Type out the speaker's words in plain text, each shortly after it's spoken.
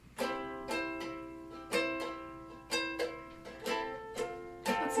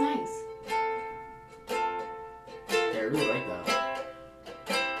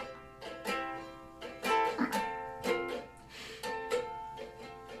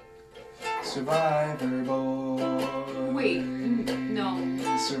Survivor Boy. Wait,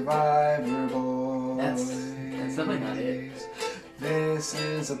 no. Survivor Boy. That's definitely not it. This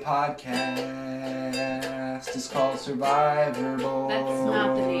is a podcast. It's called Survivor Boy. That's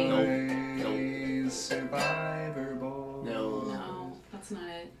not the name. No. Survivor Boy. No, that's not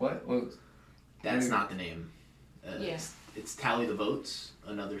it. What? That's not the name. Yes. It's Tally the Votes,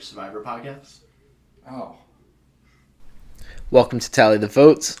 another Survivor podcast. Oh. Welcome to Tally the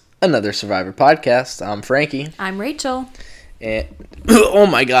Votes, another Survivor podcast. I'm Frankie. I'm Rachel. And oh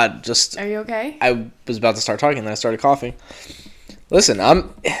my God, Are you okay? I was about to start talking, then I started coughing. Listen,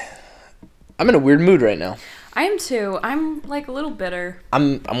 I'm in a weird mood right now. I am too. I'm like a little bitter.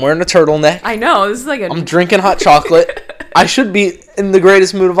 I'm wearing a turtleneck. I know. This is like I'm drinking hot chocolate. I should be in the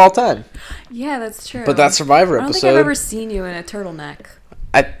greatest mood of all time. Yeah, that's true. But that Survivor I don't episode, think I've ever seen you in a turtleneck.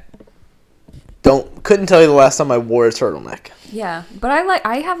 I couldn't tell you the last time I wore a turtleneck. Yeah, but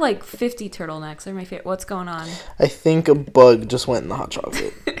I have like 50 turtlenecks. They're my favorite. What's going on? I think a bug just went in the hot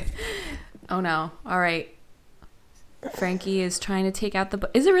chocolate. Oh no. All right. Frankie is trying to take out the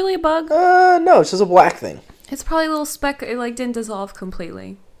bug. Is it really a bug? No, it's just a black thing. It's probably a little speck. It like didn't dissolve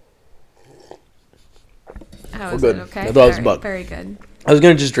completely. How We're is good. it? Okay. I thought it was a bug. Very good. I was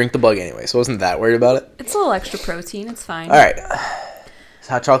going to just drink the bug anyway, so I wasn't that worried about it. It's a little extra protein. It's fine. All right.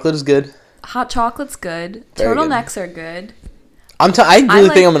 Hot chocolate is good. Hot chocolate's good. Very Turtlenecks are good. I really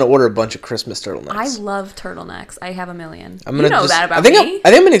think I'm going to order a bunch of Christmas turtlenecks. I love turtlenecks. I have a million. You know that about I think me. I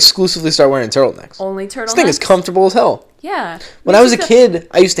think I'm going to exclusively start wearing turtlenecks. Only turtlenecks. This thing is comfortable as hell. Yeah. When I was a kid,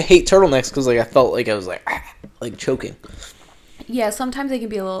 I used to hate turtlenecks because I felt like I was like choking. Yeah, sometimes they can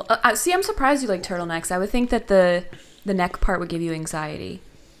be a little... see, I'm surprised you like turtlenecks. I would think that the neck part would give you anxiety.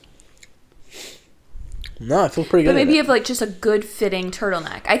 No, I feel pretty good. But maybe at you have like just a good fitting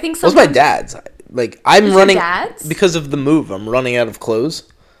turtleneck. I think it was sometimes... my dad's. I'm Is running your dad's? because of the move. I'm running out of clothes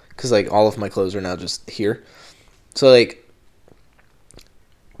because all of my clothes are now just here. So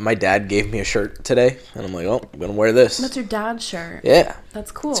my dad gave me a shirt today, and I'm like, oh, I'm gonna wear this. That's your dad's shirt. Yeah,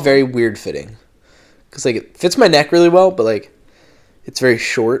 That's cool. it's very weird fitting because it fits my neck really well, but it's very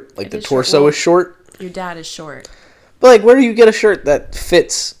short. It The is torso short. Well, is short. Your dad is short. But where do you get a shirt that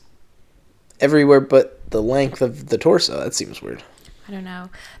fits everywhere but the length of the torso? That seems weird. I don't know.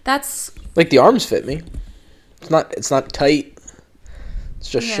 That's... The arms fit me. It's not tight. It's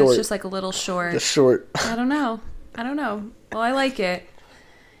just short. It's just a little short. Just short. I don't know. Well, I like it.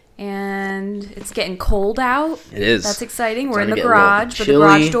 And it's getting cold out. It is. That's exciting. We're Starting in to the get a little garage, but the chilly.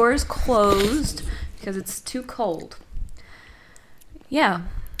 garage door is closed because it's too cold. Yeah.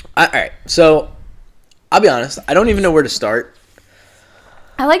 All right. So, I'll be honest. I don't even know where to start.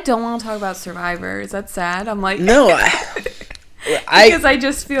 I don't want to talk about Survivor. Is that sad? I'm like... No. because I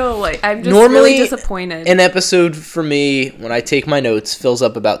just feel like I'm just normally really disappointed. An episode for me, when I take my notes, fills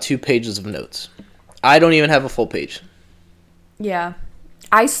up about 2 pages of notes. I don't even have a full page. Yeah.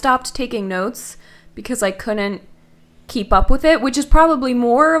 I stopped taking notes because I couldn't keep up with it, which is probably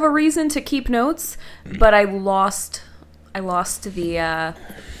more of a reason to keep notes, but I lost the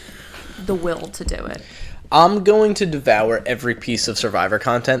will to do it. I'm going to devour every piece of Survivor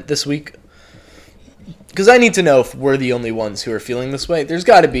content this week. Because I need to know if we're the only ones who are feeling this way. There's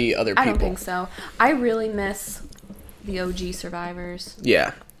got to be other people. I don't think so. I really miss the OG Survivors.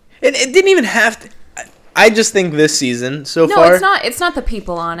 Yeah. It didn't even have to... I just think this season so far... No, it's not the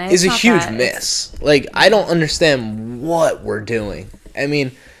people on it. Is It's a not huge that. miss. I don't understand what we're doing. I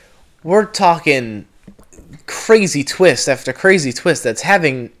mean, we're talking crazy twist after crazy twist that's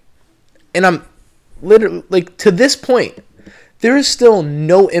having... And I'm literally... to this point, there is still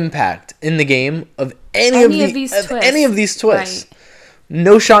no impact in the game of any of these twists. Right.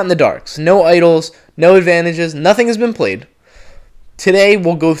 No shot in the darks. No idols. No advantages. Nothing has been played. Today,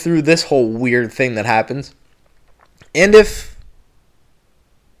 we'll go through this whole weird thing that happens. And if...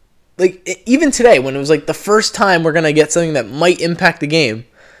 even today, when it was the first time we're going to get something that might impact the game,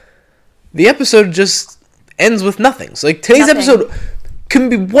 the episode just ends with nothing. So, today's episode can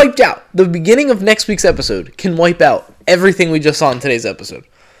be wiped out. The beginning of next week's episode can wipe out everything we just saw in today's episode.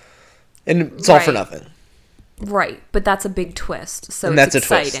 And it's all for nothing. Right, but that's a big twist, so And it's that's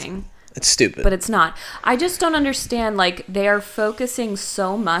exciting. A twist. It's stupid. But it's not. I just don't understand, they are focusing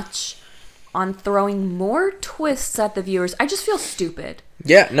so much on throwing more twists at the viewers. I just feel stupid.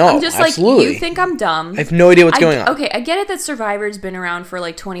 Yeah, no, I'm just absolutely. you think I'm dumb. I have no idea what's going on. Okay, I get it that Survivor's been around for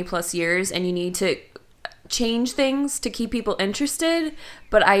 20 plus years and you need to change things to keep people interested,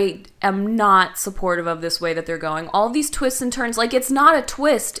 but I am not supportive of this way that they're going. All these twists and turns, it's not a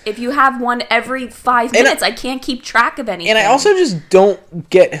twist. If you have one every 5 minutes, I can't keep track of anything. And I also just don't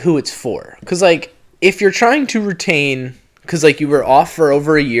get who it's for. Because, if you're trying to retain... Because, you were off for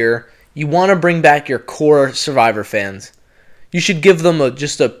over a year, you want to bring back your core Survivor fans, you should give them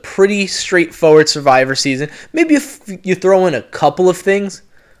just a pretty straightforward Survivor season. Maybe if you throw in a couple of things,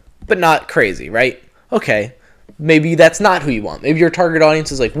 but not crazy, right? Okay, maybe that's not who you want. Maybe your target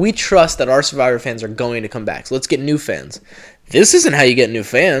audience is like, we trust that our Survivor fans are going to come back, so let's get new fans. This isn't how you get new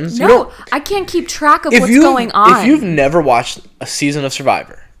fans. No, I can't keep track of what's going on. If you've never watched a season of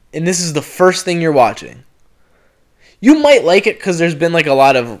Survivor, and this is the first thing you're watching, you might like it because there's been like a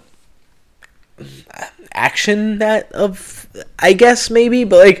lot of action I guess maybe,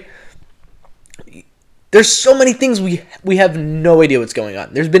 but like there's so many things we have no idea what's going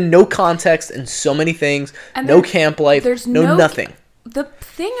on. There's been no context and so many things, and no camp life, there's no nothing. The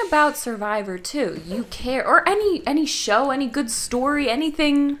thing about Survivor too, you care, or any show, any good story,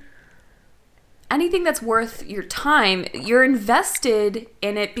 anything that's worth your time, you're invested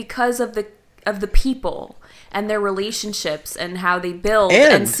in it because of the people and their relationships and how they build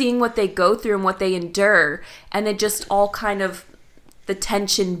and seeing what they go through and what they endure, and it just all kind of, the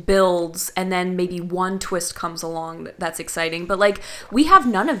tension builds, and then maybe one twist comes along that's exciting. But like, we have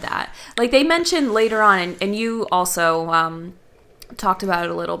none of that. Like they mentioned later on, and you also talked about it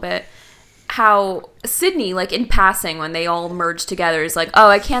a little bit, how Sydney, like in passing, when they all merged together, is like, oh,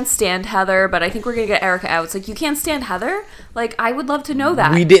 I can't stand Heather, but I think we're gonna get Erica out. It's like, you can't stand Heather? Like, I would love to know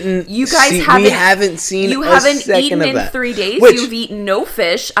that. We didn't. You guys haven't seen. You a haven't second eaten of in that. 3 days. Which, you've eaten no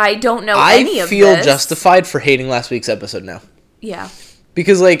fish. I don't know any of this. I feel justified for hating last week's episode now. Yeah.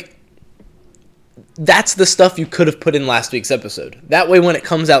 Because like, that's the stuff you could have put in last week's episode. That way, when it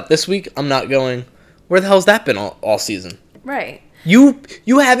comes out this week, I'm not going, where the hell's that been all season? Right. You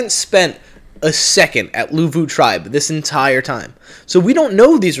haven't spent a second at Luvu Tribe this entire time. So we don't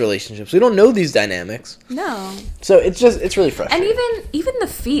know these relationships. We don't know these dynamics. No. So it's really frustrating. And even the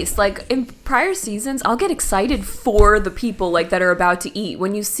feast, like in prior seasons, I'll get excited for the people like that are about to eat.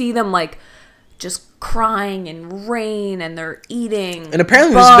 When you see them like just crying in rain and they're eating. And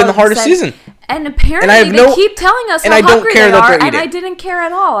apparently this has been the hardest season. And apparently they keep telling us how hungry they are, and I didn't care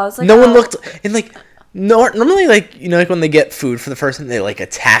at all. I was like, no one looked, and like, normally, like, you know, like when they get food for the first time, they like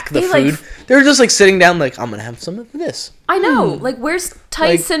attack the food. They were just like sitting down, like, I'm gonna have some of this. I know. Like, where's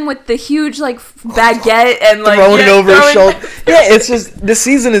Tyson with the huge like baguette and like throwing it over his shoulder? Yeah, it's just this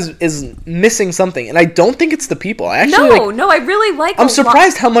season is missing something, and I don't think it's the people. I actually I really like. I'm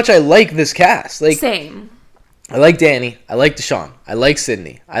surprised how much I like this cast. Like, same. I like Danny. I like Deshaun. I like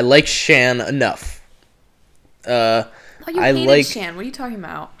Sydney. I like Shan enough. I hated Shan. What are you talking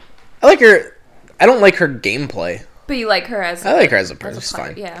about? I like her. I don't like her gameplay. But you like her as I like her as a person. She's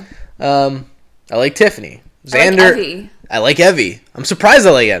fine. Yeah. I like Tiffany. Xander. I like Evie. I like Evie. I'm surprised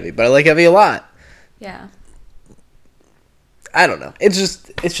I like Evie, but I like Evie a lot. Yeah. I don't know. It's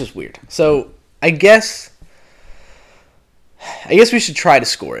just weird. So I guess we should try to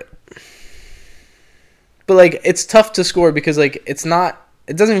score it. But like, it's tough to score because like it doesn't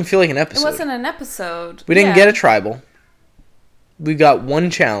even feel like an episode. It wasn't an episode. We didn't get a tribal. We got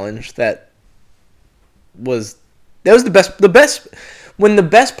one challenge that was the best when the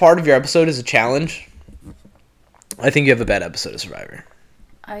best part of your episode is a challenge. I think you have a bad episode of Survivor.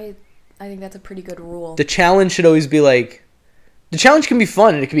 I think that's a pretty good rule. The challenge should always be like, the challenge can be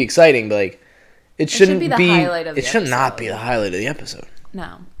fun and it can be exciting, but like it shouldn't be the highlight of the episode. It should not be the highlight of the episode.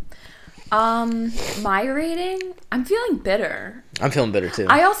 No. My rating, I'm feeling bitter. I'm feeling bitter too.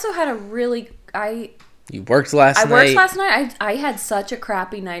 I also had You worked last night. I worked last night. I had such a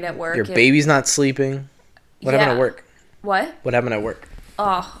crappy night at work. Your baby's not sleeping. What happened at work? What? What happened at work?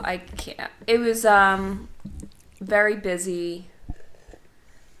 Oh, I can't. It was very busy.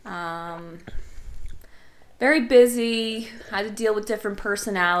 Very busy. Had to deal with different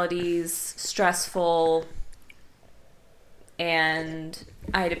personalities. Stressful. And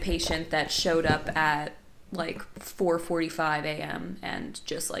I had a patient that showed up at like 4:45 a.m. and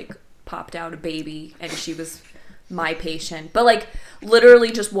just like popped out a baby, and she was my patient, but like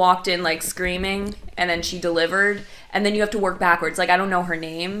literally just walked in like screaming, and then she delivered, and then you have to work backwards. Like, I don't know her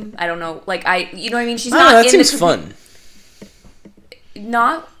name. I don't know, like, you know what I mean? She's not. That seems fun.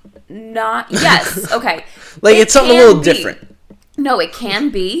 Not yes. Okay. Like, it's something a little different. No, it can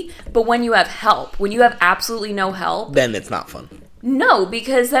be, but when you have help, when you have absolutely no help, then it's not fun. No,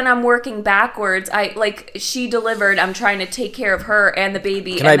 because then I'm working backwards. She delivered, I'm trying to take care of her and the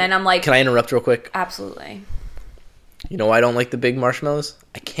baby, then I'm like... Can I interrupt real quick? Absolutely. You know why I don't like the big marshmallows?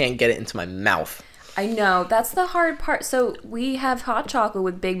 I can't get it into my mouth. I know. That's the hard part. So we have hot chocolate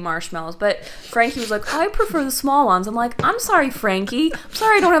with big marshmallows, but Frankie was like, I prefer the small ones. I'm like, I'm sorry, Frankie. I'm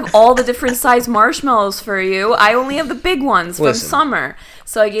sorry I don't have all the different size marshmallows for you. I only have the big ones from summer.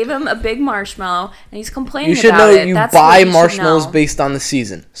 So I gave him a big marshmallow, and he's complaining about it. You should know you That's buy marshmallows based on the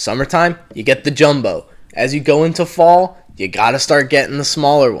season. Summertime, you get the jumbo. As you go into fall, you got to start getting the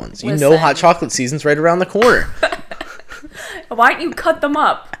smaller ones. You know hot chocolate season's right around the corner. Why don't you cut them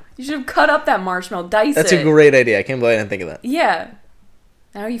up? You should have cut up that marshmallow, dice That's it. a great idea. I can't believe I didn't think of that. Yeah.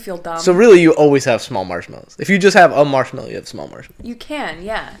 Now you feel dumb. So really, you always have small marshmallows. If you just have a marshmallow, you have small marshmallows. You can,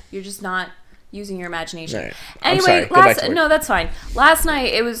 yeah. You're just not using your imagination. Right. Anyway, no, that's fine. Last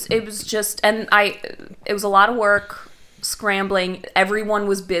night it was just, and it was a lot of work, scrambling. Everyone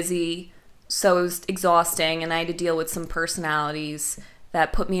was busy, so it was exhausting, and I had to deal with some personalities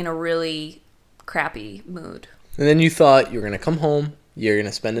that put me in a really crappy mood. And then you thought you were gonna come home. You're going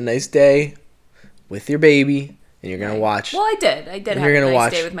to spend a nice day with your baby, and you're going to watch... Well, I did. I did have a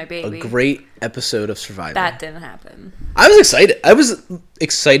nice day with my baby. A great episode of Survivor. That didn't happen. I was excited. I was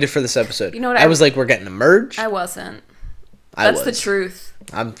excited for this episode. You know what? I was like, we're getting a merge. I wasn't. That's the truth.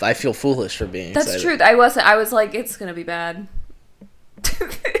 I feel foolish for being excited. That's the truth. I wasn't. I was like, it's going to be bad.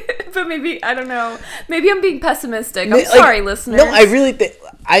 But maybe, I don't know. Maybe I'm being pessimistic. I'm sorry, listeners. No, I really think...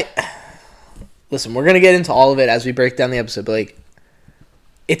 Listen, we're going to get into all of it as we break down the episode, but like...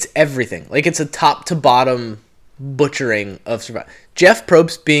 It's everything. Like, it's a top-to-bottom butchering of Survivor. Jeff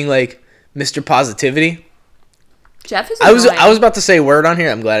Probst being, like, Mr. Positivity. Jeff is annoying. I was about to say a word on here.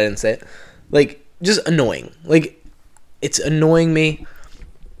 I'm glad I didn't say it. Like, just annoying. Like, it's annoying me.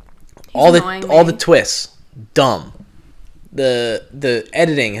 All the twists. Dumb. The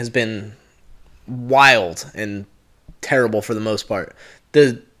editing has been wild and terrible for the most part.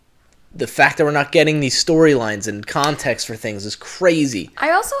 The fact that we're not getting these storylines and context for things is crazy.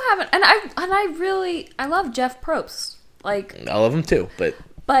 I also haven't, and I love Jeff Probst. Like, I love him too, but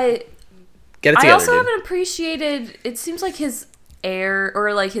get it together. I also haven't appreciated. It seems like his air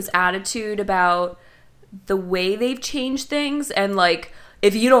or like his attitude about the way they've changed things, and like,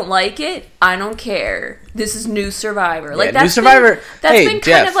 if you don't like it, I don't care. This is New Survivor. Like, New Survivor. That's been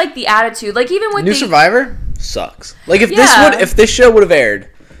kind of like the attitude. Like, even with New Survivor sucks. Like, if this show would have aired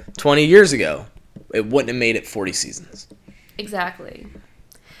 20 years ago, it wouldn't have made it 40 seasons. Exactly.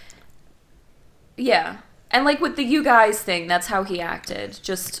 Yeah. And like with the you guys thing, that's how he acted.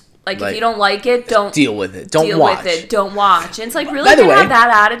 Just like if you don't like it, don't deal with it. Don't watch. Don't watch. And it's like really to have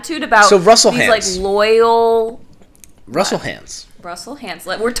that attitude about these like loyal Russell Hantz.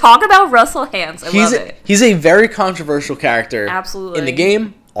 We're talking about Russell Hantz. I love it. He's a very controversial character. Absolutely. In the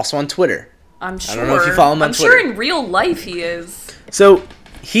game, also on Twitter. I'm sure. I don't know if you follow him on Twitter. I'm sure in real life he is. So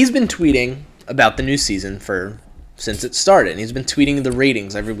he's been tweeting about the new season since it started, and he's been tweeting the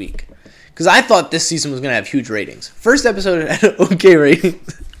ratings every week. Because I thought this season was going to have huge ratings. First episode had okay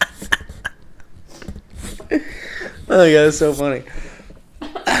ratings. Oh my god, that's so funny.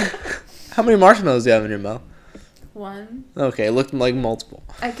 How many marshmallows do you have in your mouth? One. Okay, it looked like multiple.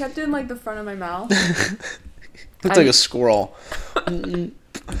 I kept it in like the front of my mouth. Looks like a squirrel.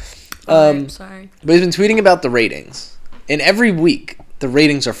 I'm sorry. But he's been tweeting about the ratings. And every week, the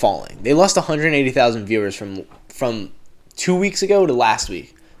ratings are falling. They lost 180,000 viewers from 2 weeks ago to last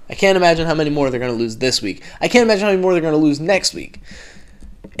week. I can't imagine how many more they're going to lose this week. I can't imagine how many more they're going to lose next week.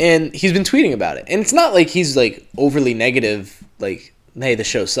 And he's been tweeting about it. And it's not like he's like overly negative, like, hey, the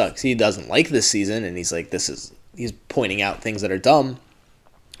show sucks. He doesn't like this season, and he's like, he's pointing out things that are dumb.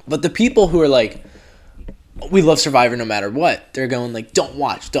 But the people who are like, we love Survivor no matter what, they're going like, don't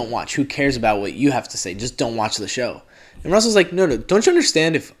watch. Who cares about what you have to say? Just don't watch the show. And Russell's like, no, don't you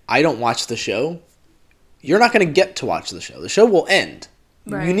understand if I don't watch the show, you're not going to get to watch the show. The show will end.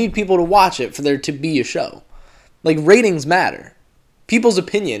 Right. You need people to watch it for there to be a show. Like, ratings matter. People's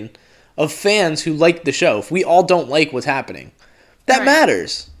opinion of fans who like the show, if we all don't like what's happening, that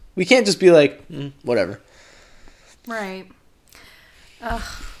matters. We can't just be like, whatever. Right.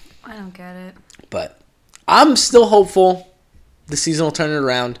 Ugh, I don't get it. But I'm still hopeful the season will turn it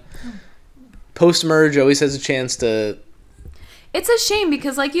around. Post-merge always has a chance to... It's a shame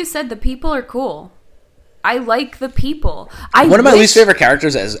because, like you said, the people are cool. I like the people. One of my least favorite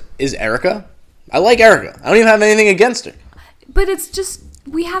characters is Erica. I like Erica. I don't even have anything against her. But it's just,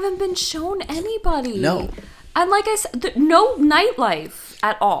 we haven't been shown anybody. No. And like I said, no nightlife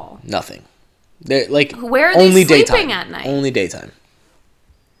at all. Nothing. They're like, where are they only sleeping daytime. At night? Only daytime.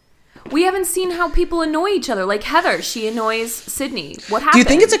 We haven't seen how people annoy each other. Like Heather, she annoys Sydney. What happened? Do you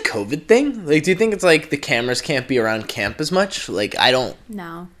think it's a COVID thing? Like, do you think it's like the cameras can't be around camp as much? Like, I don't.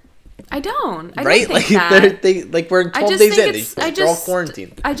 No. I don't Right? think that. We're 12 days in. They're all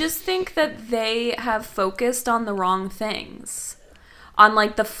quarantined. I just think that they have focused on the wrong things. On,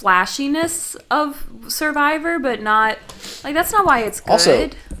 like, the flashiness of Survivor, but not... Like, that's not why it's good. Also,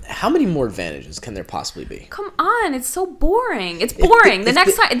 how many more advantages can there possibly be? Come on, it's so boring. It's boring. The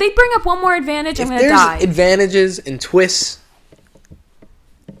next time they bring up one more advantage, I'm going to die. There's advantages and twists,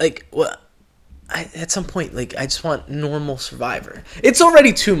 like, what? At some point, like, I just want normal Survivor. It's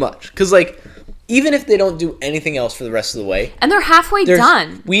already too much. Because, like, even if they don't do anything else for the rest of the way... And they're halfway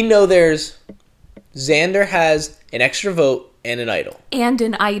done. We know there's... Xander has an extra vote and an idol. And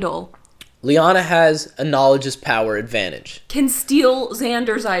an idol. Liana has a knowledge is power advantage. Can steal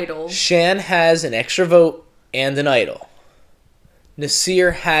Xander's idol. Shan has an extra vote and an idol.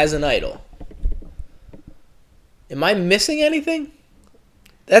 Nasir has an idol. Am I missing anything?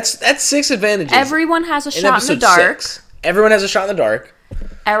 That's 6 advantages. Everyone has a shot in the dark. 6. Everyone has a shot in the dark.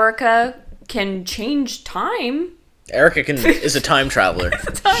 Erica can change time. Erica is a time traveler.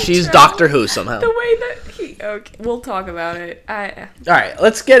 She's traveler. Doctor Who somehow. The way that he... Okay, we'll talk about it. All right,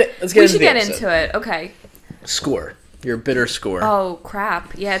 let's get it. We should get into it. Okay. Score. Your bitter score. Oh,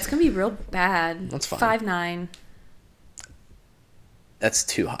 crap. Yeah, it's going to be real bad. That's fine. 5-9. That's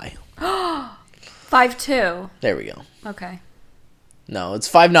too high. 5-2. There we go. Okay. No, it's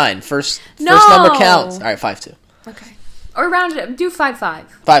 5-9. First No! number counts. All right, 5-2. Okay. Or round it up. Do 5-5.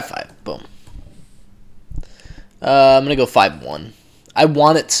 5-5. Boom. I'm going to go 5-1. I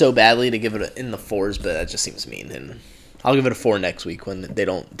want it so badly to give it in the 4s, but that just seems mean. And I'll give it a 4 next week when they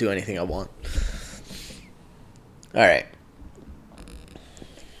don't do anything I want. All right.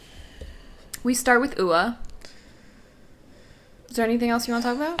 We start with Ua. Is there anything else you want to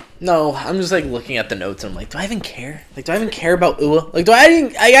talk about? No, I'm just like looking at the notes and I'm like, do I even care? Like, do I even care about Ua? Like,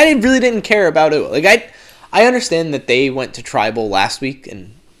 I really didn't care about Ua. Like, I understand that they went to Tribal last week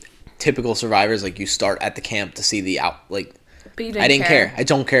and typical Survivors, like, you start at the camp to see the but you didn't care. I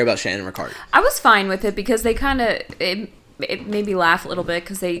don't care about Shannon and Ricard. I was fine with it because they kind of it made me laugh a little bit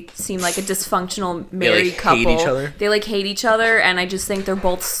because they seem like a dysfunctional married couple. Hate each other. They hate each other, and I just think they're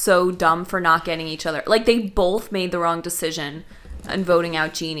both so dumb for not getting each other. Like, they both made the wrong decision in voting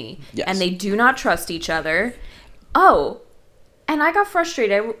out Jeannie, yes. And they do not trust each other. Oh, and I got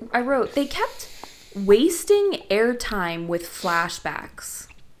frustrated. I wrote they kept wasting airtime with flashbacks.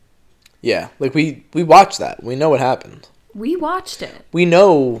 Yeah, like we watched that. We know what happened. We watched it. We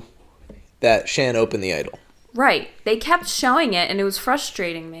know that Shan opened the idol. Right. They kept showing it, and it was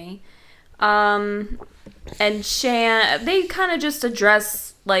frustrating me. And Shan, they kind of just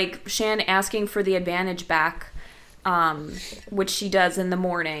address, like, Shan asking for the advantage back, which she does in the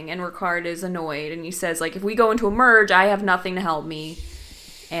morning, and Ricard is annoyed, and he says, like, if we go into a merge, I have nothing to help me.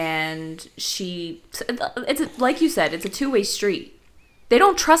 And it's like you said, it's a two-way street. They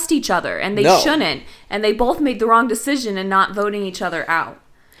don't trust each other, and they shouldn't. And they both made the wrong decision in not voting each other out.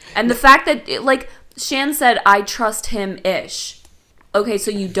 And the fact that, like, Shan said, I trust him-ish. Okay, so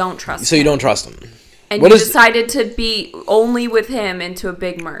you don't trust him. So you don't trust him. And you decided to be only with him into a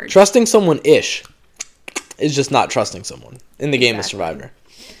big merge. Trusting someone-ish is just not trusting someone in the game of Survivor.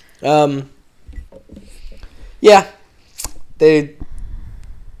 Yeah.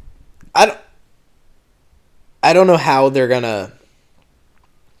 I don't know how they're gonna...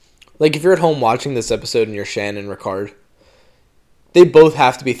 Like, if you're at home watching this episode and you're Shan and Ricard, they both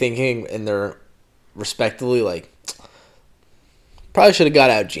have to be thinking in their respectively, like, probably should have got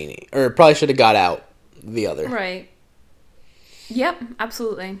out Jeannie. Or probably should have got out the other. Right. Yep,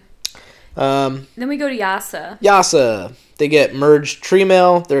 absolutely. Then we go to Yasa. Yasa. They get merged tree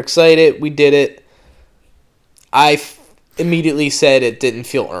mail. They're excited. We did it. I immediately said it didn't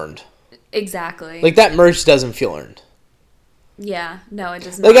feel earned. Exactly. Like, that merge doesn't feel earned. Yeah, no, it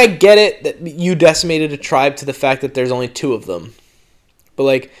does not. Like, I get it that you decimated a tribe to the fact that there's only 2 of them. But,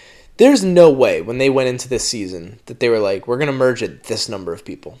 like, there's no way when they went into this season that they were like, we're going to merge at this number of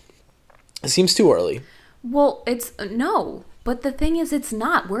people. It seems too early. Well, no. But the thing is, it's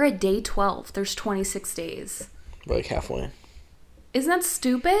not. We're at day 12. There's 26 days. We're like halfway. Isn't that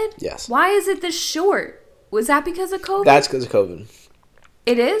stupid? Yes. Why is it this short? Was that because of COVID? That's because of COVID.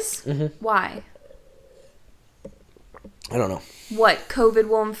 It is? Mm-hmm. Why? I don't know. What, COVID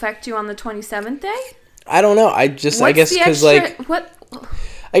will infect you on the 27th day? I don't know. I guess because, like... What?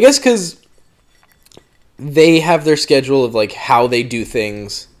 I guess because they have their schedule of, like, how they do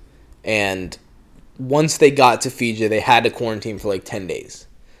things, and once they got to Fiji, they had to quarantine for, like, 10 days.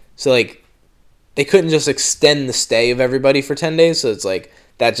 So, like, they couldn't just extend the stay of everybody for 10 days, so it's, like,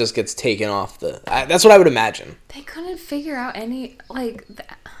 that just gets taken off the... that's what I would imagine. They couldn't figure out any, like...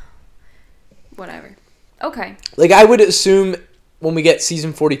 Whatever. Okay. Like, I would assume when we get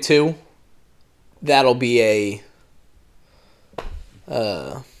season 42, that'll be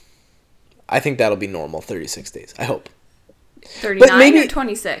I think that'll be normal 36 days. I hope. 39 or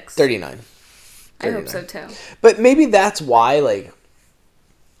 26? 39. I hope so too. But maybe that's why, like,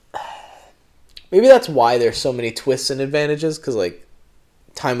 maybe that's why there's so many twists and advantages, because, like,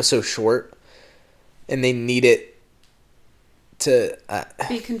 time is so short, and they need it to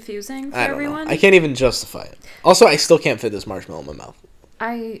be confusing for I don't everyone. know. I can't even justify it. Also, I still can't fit this marshmallow in my mouth.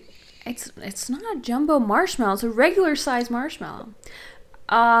 It's not a jumbo marshmallow. It's a regular size marshmallow.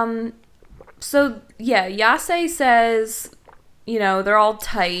 So yeah, Yase says, you know, they're all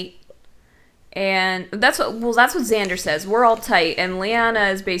tight. And that's what Xander says. We're all tight, and Liana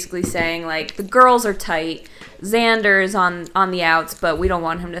is basically saying, like, the girls are tight. Xander is on the outs, but we don't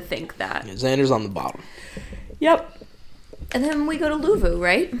want him to think that. Yeah, Xander's on the bottom. Yep. And then we go to Luvu,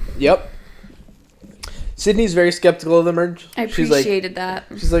 right? Yep. Sydney's very skeptical of the merge. I appreciated that.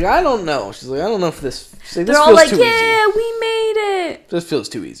 She's like, I don't know. She's like, I don't know if this. She's like, this They're all feels like, too yeah, easy. we made it. This feels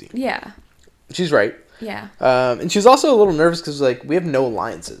too easy. Yeah. She's right. Yeah. And she's also a little nervous because, like, we have no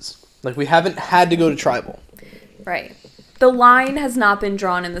alliances. Like, we haven't had to go to tribal. Right. The line has not been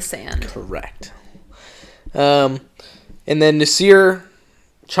drawn in the sand. Correct. And then Nasir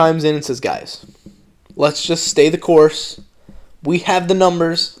chimes in and says, guys, let's just stay the course. We have the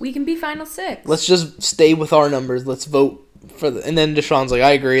numbers. We can be final six. Let's just stay with our numbers. Let's vote for the... And then Deshaun's like,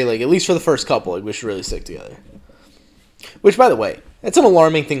 I agree. Like, at least for the first couple, like, we should really stick together. Which, by the way, that's an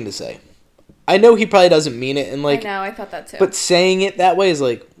alarming thing to say. I know he probably doesn't mean it, and, like... I know, I thought that too. But saying it that way is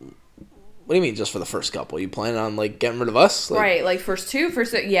like... What do you mean just for the first couple? You planning on, like, getting rid of us? Like, right, like first two.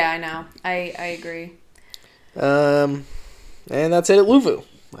 Yeah, I know. I agree. And that's it at Luvu.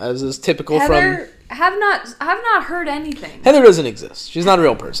 As is typical Heather, from... have not heard anything. Heather doesn't exist. She's not a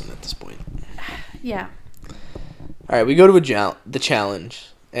real person at this point. Yeah. All right, we go to the challenge,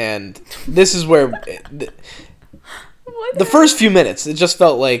 and this is where the first few minutes it just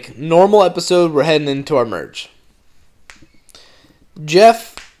felt like normal episode. We're heading into our merge.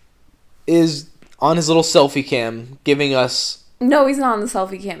 Jeff is on his little selfie cam giving us... No, he's not on the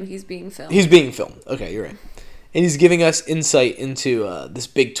selfie cam. He's being filmed. He's being filmed. Okay, you're right. And he's giving us insight into this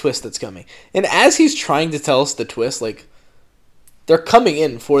big twist that's coming. And as he's trying to tell us the twist, like, they're coming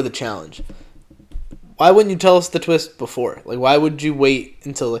in for the challenge. Why wouldn't you tell us the twist before? Like, why would you wait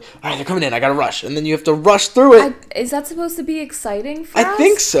until, like, all right, they're coming in, I gotta rush. And then you have to rush through it. Is that supposed to be exciting for us? I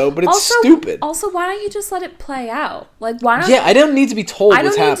think so, but it's stupid. Also, why don't you just let it play out? Like, why don't... Yeah, I don't need to be told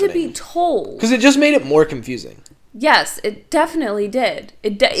what's happening. I don't need to be told. Because it just made it more confusing. Yes, it definitely did.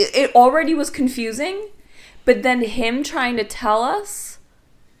 It already was confusing, but then him trying to tell us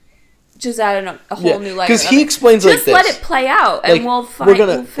just added a whole new layer. Because he explains just like this. Let it play out, and like,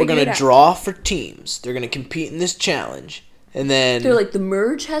 we're gonna draw for teams. They're gonna compete in this challenge, and then they're like, the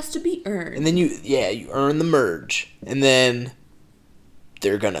merge has to be earned. And then you earn the merge, and then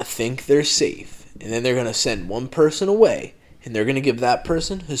they're gonna think they're safe, and then they're gonna send one person away, and they're gonna give that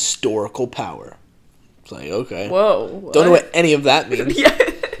person historical power. It's like, okay, whoa, what? Don't know what any of that means. Yeah.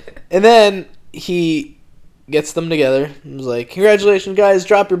 And then he gets them together and was like, congratulations, guys,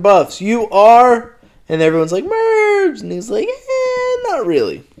 drop your buffs. You are... And everyone's like, merge! And he's like, not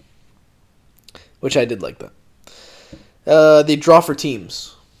really. Which I did like that. They draw for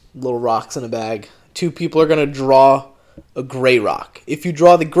teams. Little rocks in a bag. 2 people are going to draw a gray rock. If you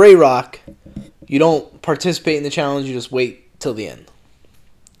draw the gray rock, you don't participate in the challenge, you just wait till the end.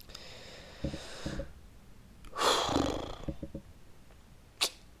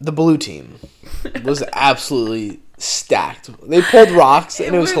 The blue team was absolutely stacked. They pulled rocks,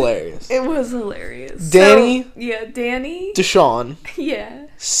 and it was hilarious. It was hilarious. Danny. Danny. Deshaun. Yeah.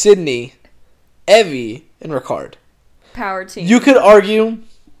 Sydney. Evie. And Ricard. Power team. You could argue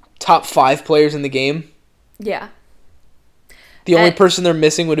top 5 players in the game. Yeah. The only person they're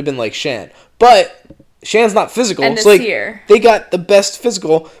missing would have been, like, Shan. But Shan's not physical. And so, Nasir. Like, they got the best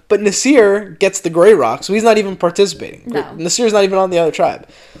physical, but Nasir gets the gray rock, so he's not even participating. No. Nasir's not even on the other tribe.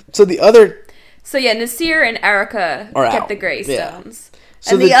 So the other... So, yeah, Nasir and Erica get the gray stones. Yeah.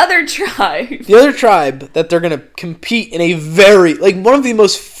 So and the other tribe... The other tribe that they're going to compete in a very... Like, one of the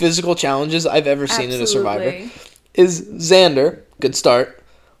most physical challenges I've ever seen in a Survivor is Xander, good start,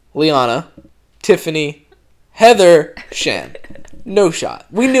 Liana, Tiffany, Heather, Shan. No shot.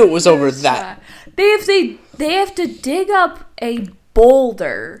 We knew it was over that. They have to dig up a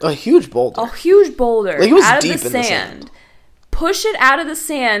boulder. A huge boulder. A huge boulder. Like, it was out deep of the in the sand. sand. Push it out of the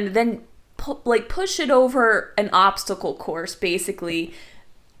sand, then push it over an obstacle course, basically,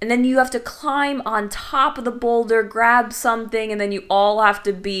 and then you have to climb on top of the boulder, grab something, and then you all have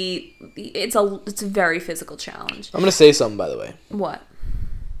to be. It's a very physical challenge. I'm gonna say something, by the way. What?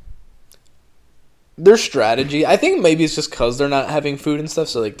 Their strategy, I think maybe it's just because they're not having food and stuff,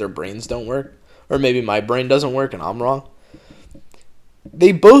 so like their brains don't work, or maybe my brain doesn't work and I'm wrong.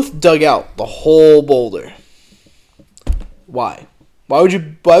 They both dug out the whole boulder. Why? Why would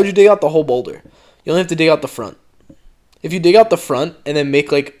you dig out the whole boulder? You only have to dig out the front. If you dig out the front and then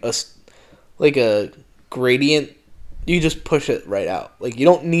make like a gradient, you just push it right out. Like, you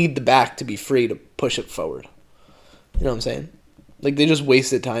don't need the back to be free to push it forward. You know what I'm saying? Like, they just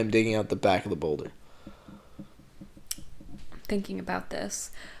wasted time digging out the back of the boulder. Thinking about this,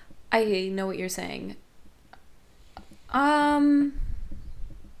 I know what you're saying. But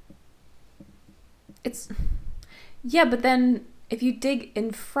then if you dig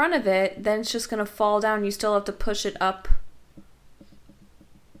in front of it, then it's just gonna fall down. You still have to push it up.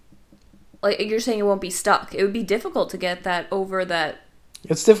 Like, you're saying it won't be stuck. It would be difficult to get that over that.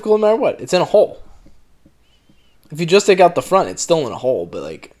 It's difficult no matter what. It's in a hole. If you just dig out the front, it's still in a hole, but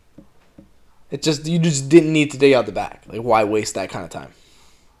like, you just didn't need to dig out the back. Like, why waste that kind of time?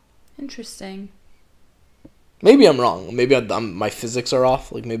 Interesting. Maybe I'm wrong. Maybe my physics are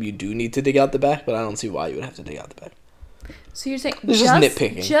off. Like, maybe you do need to dig out the back, but I don't see why you would have to dig out the back. So you're saying it's just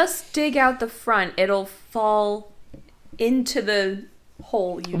nitpicking. Just dig out the front. It'll fall into the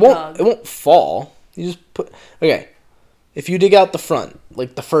hole you dug. It won't fall. You just put... Okay. If you dig out the front,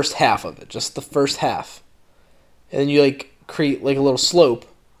 like the first half of it, just the first half, and then you like create like a little slope,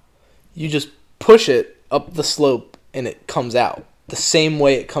 you just push it up the slope and it comes out. The same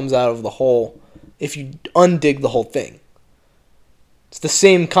way it comes out of the hole if you undig the whole thing. It's the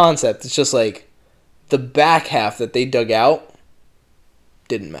same concept. It's just like the back half that they dug out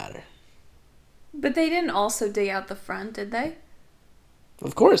didn't matter. But they didn't also dig out the front, did they?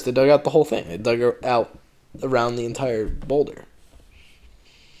 Of course, they dug out the whole thing. They dug out around the entire boulder.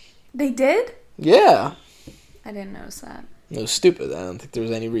 They did? Yeah. I didn't notice that. It was stupid. I don't think there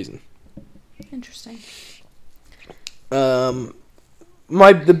was any reason. Interesting. The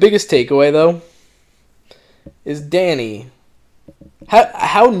biggest takeaway, though, is Danny.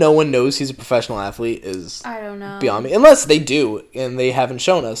 How no one knows he's a professional athlete is I don't know. Beyond me. Unless they do, and they haven't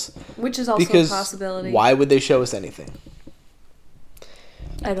shown us. Which is also a possibility. Why would they show us anything?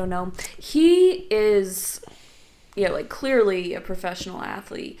 I don't know. He is, clearly a professional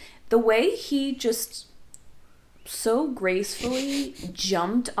athlete. The way he just so gracefully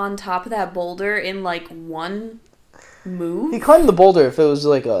jumped on top of that boulder in, one move. He climbed the boulder if it was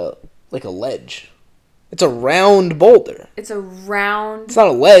like a ledge. It's a round boulder. It's a round... It's not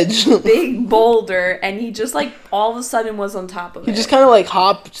a ledge. big boulder, and he just, all of a sudden was on top of it. He just kind of,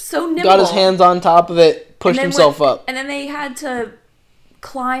 hopped. So nimble. Got his hands on top of it, pushed himself up. And then they had to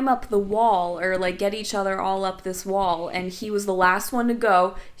climb up the wall, or, get each other all up this wall, and he was the last one to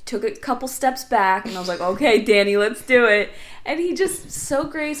go. He took a couple steps back, and I was like, okay, Danny, let's do it. And he just so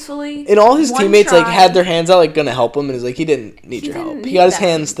gracefully... And all his teammates, had their hands out, gonna help him, and he's like, he didn't need your help. He got his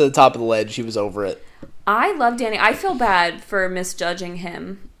hands to the top of the ledge. He was over it. I love Danny. I feel bad for misjudging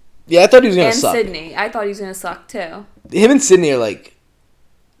him. Yeah, I thought he was gonna suck. And Sydney. I thought he was gonna suck, too. Him and Sydney are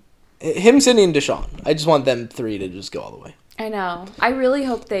him, Sydney, and Deshaun. I just want them three to just go all the way. I know. I really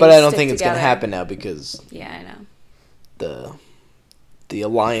hope they But I don't think stick it's together. gonna happen now because... Yeah, I know. The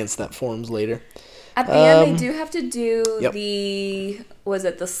alliance that forms later. At the end, they do have to do yep. the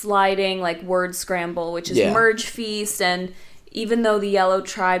sliding, word scramble, which is merge feast, and even though the yellow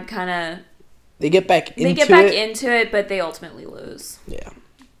tribe kind of... They get back into it, but they ultimately lose. Yeah.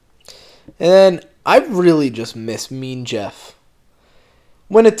 And then I really just miss Mean Jeff.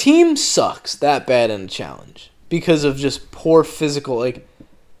 When a team sucks that bad in a challenge because of just poor physical,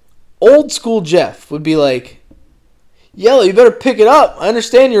 old school Jeff would be like, Yellow, you better pick it up. I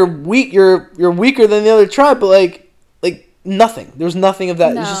understand you're weak. You're weaker than the other tribe, but nothing. There was nothing of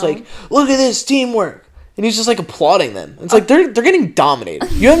that. No. It's just look at this teamwork. And he's just applauding them. It's they're getting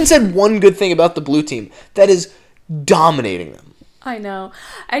dominated. You haven't said one good thing about the blue team. That is dominating them. I know.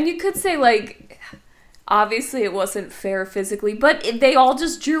 And you could say obviously it wasn't fair physically, but they all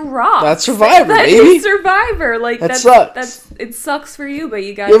just drew rocks. That's Survivor, baby. That's Survivor. That sucks. It sucks for you, but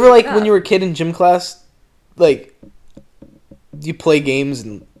you got. You ever when you were a kid in gym class, you play games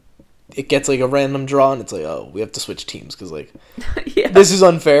and it gets a random draw and it's oh, we have to switch teams because yeah. This is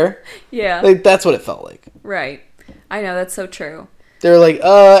unfair. Yeah. That's what it felt like. Right. I know, that's so true. They're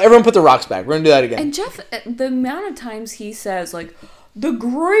everyone put the rocks back. We're going to do that again. And Jeff, the amount of times he says the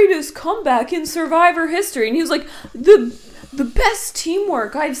greatest comeback in Survivor history. And he was like, the best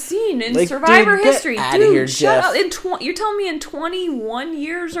teamwork I've seen in Survivor history. Dude, shut up. You're telling me in 21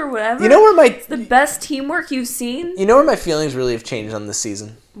 years or whatever? You know where it's the best teamwork you've seen? You know where my feelings really have changed on this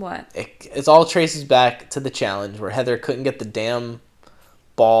season? What? It's all traces back to the challenge where Heather couldn't get the damn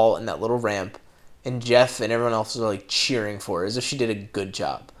ball in that little ramp, and Jeff and everyone else was like cheering for her as if she did a good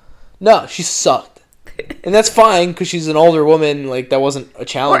job. No, she sucked. And that's fine because she's an older woman. Like, that wasn't a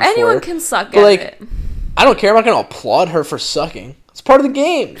challenge for her. Or anyone can suck at it. I don't care. I'm not going to applaud her for sucking. It's part of the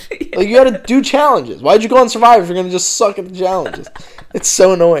game. Yeah. Like, you got to do challenges. Why'd you go on Survivor if you're going to just suck at the challenges? It's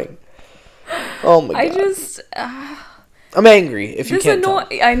so annoying. Oh, my God. I'm angry if you can't tell.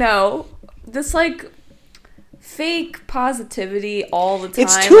 I know. This, like, fake positivity all the time.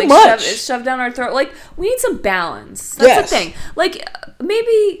 It's too much. It's shoved down our throat. Like, we need some balance. That's the thing. Like,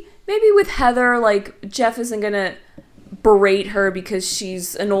 maybe with Heather, like, Jeff isn't going to berate her because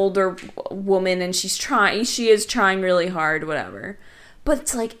she's an older woman and she is trying really hard, whatever. But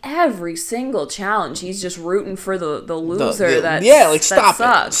it's like every single challenge, he's just rooting for the loser.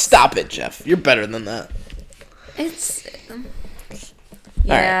 Stop it, Jeff. You're better than that. It's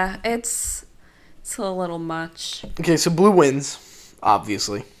a little much. Okay, so Blue wins,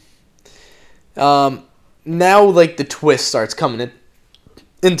 obviously. Now, like, the twist starts coming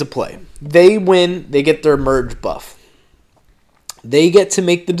into play. They win. They get their merge buff. They get to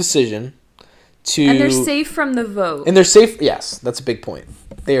make the decision to... And they're safe from the vote. And they're safe... Yes, that's a big point.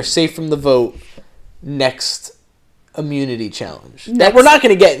 They are safe from the vote next immunity challenge. That we're not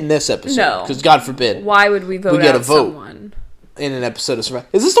going to get in this episode. No. Because, God forbid... Why would we vote out someone? In an episode of Survivor.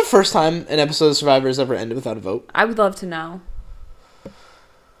 Is this the first time an episode of Survivor has ever ended without a vote? I would love to know.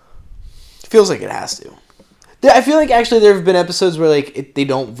 Feels like it has to. I feel like, actually, there have been episodes where, like, they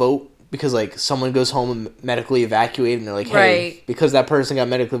don't vote because, like, someone goes home and medically evacuated, and they're like, hey, because that person got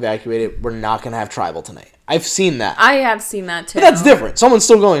medically evacuated, we're not going to have tribal tonight. I've seen that. I have seen that, too. But that's different. Someone's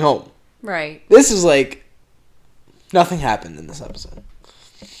still going home. Right. This is, like, nothing happened in this episode.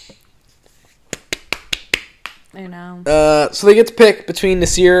 I know. So they get to pick between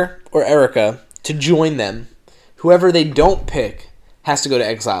Nasir or Erica to join them. Whoever they don't pick has to go to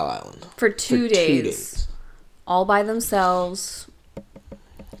Exile Island. For 2 days. All by themselves.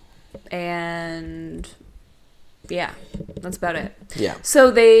 And yeah, that's about it. Yeah.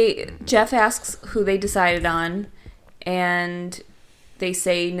 So Jeff asks who they decided on, and they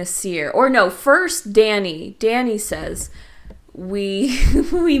say Nasir. Or no, first Danny. Danny says, we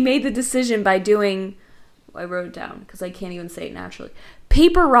made the decision by doing... I wrote it down because I can't even say it naturally.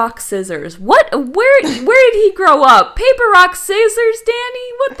 Paper, rock, scissors. What? Where did he grow up? Paper, rock, scissors,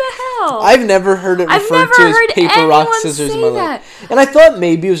 Danny? What the hell? I've never heard it referred to as paper, rock, scissors in my life. And I thought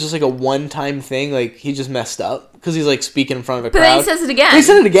maybe it was just like a one-time thing, like he just messed up because he's like speaking in front of a crowd. But then he says it again. He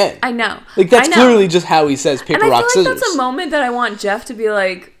said it again. I know. Like that's clearly just how he says paper, rock, scissors. And I feel like that's a moment that I want Jeff to be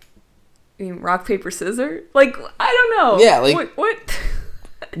like, you mean rock, paper, scissors? Like, I don't know. Yeah, like... What?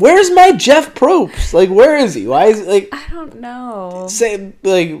 Where's my Jeff Probst? Like, where is he? Why is he, like... I don't know. Say,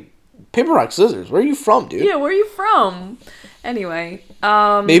 like, paper, rock, scissors. Where are you from, dude? Yeah, where are you from? Anyway.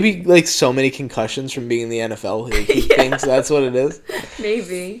 Maybe, like, so many concussions from being in the NFL. Like, he thinks that's what it is.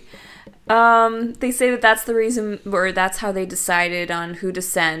 Maybe. They say that that's the reason, or that's how they decided on who to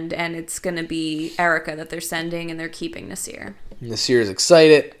send, and it's going to be Erica that they're sending, and they're keeping Nasir. Nasir's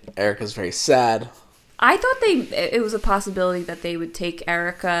excited. Erica's very sad. I thought it was a possibility that they would take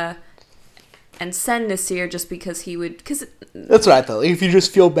Erica and send Nasir just because he would... That's what I thought. Like, if you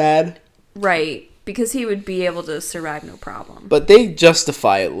just feel bad. Right. Because he would be able to survive no problem. But they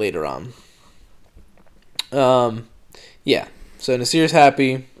justify it later on. Yeah. So Nasir's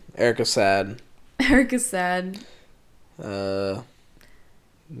happy. Erica's sad. Erica's sad. Is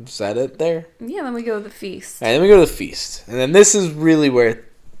that it there? Yeah, then we go to the feast. All right, then we go to the feast. And then this is really where...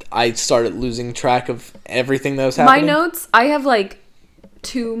 I started losing track of everything that was happening. My notes, I have like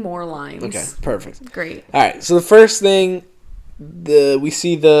 2 more lines. Okay, perfect. Great. All right, so the first thing, we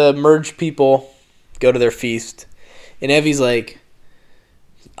see the merged people go to their feast, and Evie's like,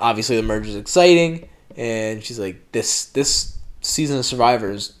 obviously the merge is exciting, and she's like, this season of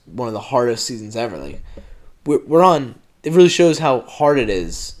Survivor is one of the hardest seasons ever. Like, we're on. It really shows how hard it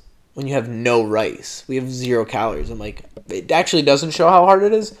is when you have no rice. We have 0 calories. I'm like, it actually doesn't show how hard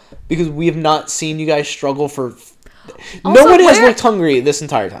it is because we have not seen you guys struggle for... Also, nobody has looked hungry this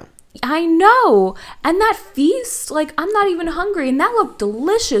entire time. I know. And that feast, like, I'm not even hungry. And that looked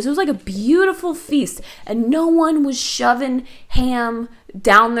delicious. It was like a beautiful feast. And no one was shoving ham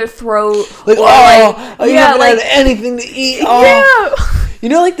down their throat. Like, you haven't had anything to eat. Oh. Yeah. You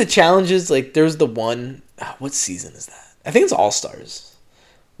know, like, the challenges, like, there's the one... what season is that? I think it's All Stars,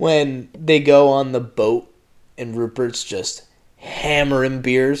 when they go on the boat and Rupert's just hammering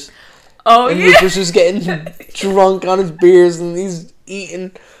beers. Oh, And yeah. Rupert's just getting drunk on his beers and he's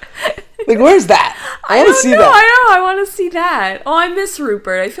eating. Like, where's that? I want to see that. I want to see that. Oh, I miss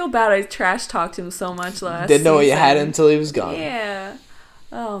Rupert. I feel bad. I trash talked him so much last Didn't know what you season. had until he was gone. Yeah.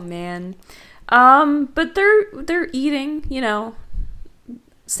 Oh man. But they're eating. You know.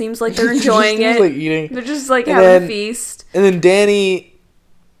 Seems like they're enjoying Seems it. like eating. They're just like And having then- a feast. And then Danny.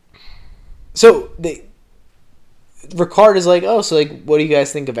 So Ricard is like, oh, so like, what do you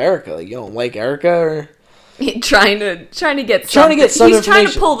guys think of Erica? Like, you don't like Erica, or trying to get Trying to get something. some He's trying to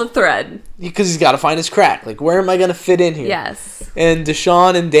information. pull the thread. because he's got to find his crack. Like, where am I gonna fit in here? Yes. And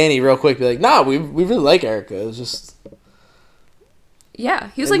Deshaun and Danny real quick be like, nah, we really like Erica. It was just Yeah.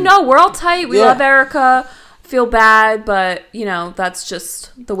 He was like, no, we're all tight. We Yeah. love Erica. Feel bad, but you know that's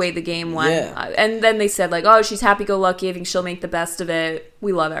just the way the game went. Yeah. And then they said like, oh, she's happy-go-lucky. I think she'll make the best of it.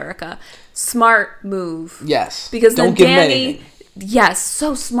 We love Erica. Smart move. yes. Because don't then give him Danny, anything. yes,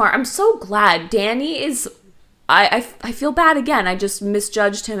 so smart. I'm so glad Danny is. I feel bad again. I just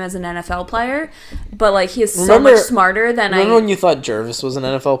misjudged him as an NFL player, but like he is so much smarter than Remember when you thought Jervis was an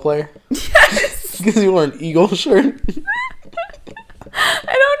NFL player? Yes. Because he wore an Eagle shirt. I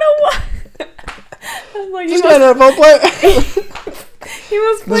don't know why. I'm like, He's not an NFL player. he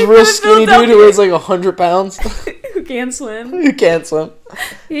must play This for real the skinny dude who weighs like 100 pounds. who can't swim. Who can't swim.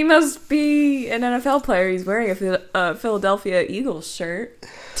 He must be an NFL player. He's wearing a Philadelphia Eagles shirt.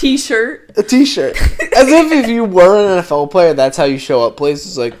 T-shirt. A t-shirt. As if you were an NFL player, that's how you show up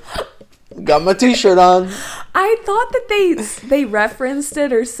places. Like, got my t-shirt on. I thought that they referenced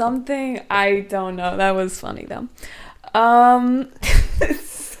it or something. I don't know. That was funny though.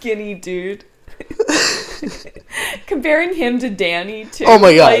 Skinny dude. Comparing him to Danny too. Oh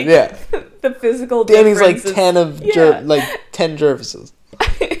my god, like, yeah. The physical Danny's like differences. 10 of Yeah. 10 Jervises.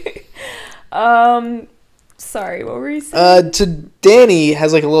 Sorry, what were you saying? To Danny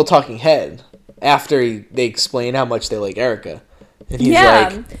has like a little talking head after they explain how much they like Erica. And he's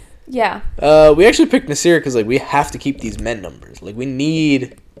like, yeah. we actually picked Nasir because like we have to keep these men numbers. Like we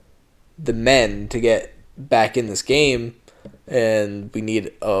need the men to get back in this game, and we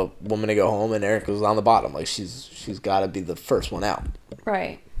need a woman to go home. And Erica's on the bottom. Like she's got to be the first one out.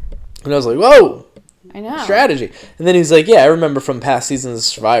 Right. And I was like, whoa, I know. strategy. And then he's like, yeah, I remember from past seasons of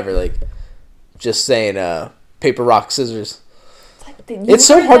Survivor, like just saying paper rock scissors. It's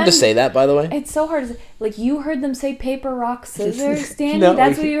so hard to say that, by the way. It's so hard to say. Like, you heard them say paper, rock, scissors, Danny? No.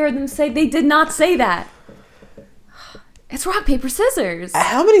 That's what you heard them say? They did not say that. It's rock, paper, scissors.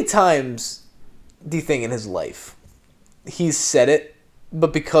 How many times do you think in his life he's said it,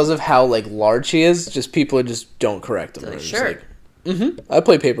 but because of how like large he is, just people just don't correct him? Like, They're just sure. like, I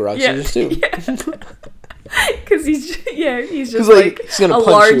play paper rock scissors too. Because he's just 'Cause, he's gonna a punch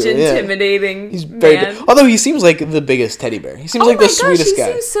large, you, yeah. intimidating He's very man. although he seems like the biggest teddy bear. He seems like the sweetest he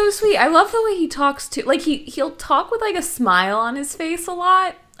guy. seems so sweet. I love the way he talks too. Like he'll talk with like a smile on his face a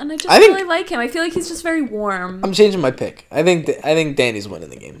lot, and I just really like him. I feel like he's just very warm. I'm changing my pick. I think Danny's winning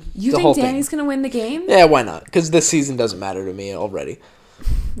the game. You the think whole Danny's thing. gonna win the game? Yeah, why not? Because this season doesn't matter to me already.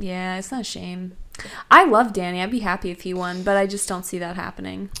 Yeah, it's not a shame. I love Danny. I'd be happy if he won, but I just don't see that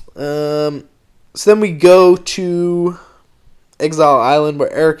happening. So then we go to Exile Island where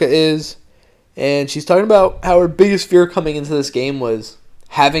Erica is, and she's talking about how her biggest fear coming into this game was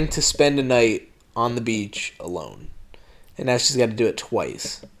having to spend a night on the beach alone. And now she's got to do it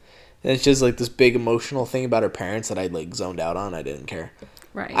twice. And it's just like this big emotional thing about her parents that I like zoned out on. I didn't care.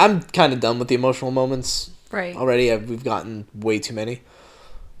 Right. I'm kind of done with the emotional moments right. already. We've gotten way too many.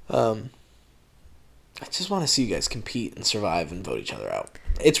 I just want to see you guys compete and survive and vote each other out.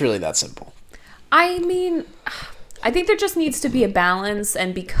 It's really that simple. I mean, I think there just needs to be a balance,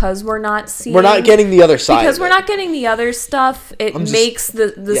 and because we're not getting the other side. Because we're not getting the other stuff, it makes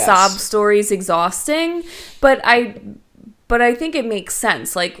the yes. sob stories exhausting. But I think it makes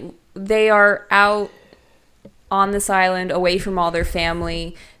sense. Like, they are out on this island, away from all their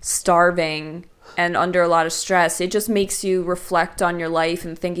family, starving and under a lot of stress. It just makes you reflect on your life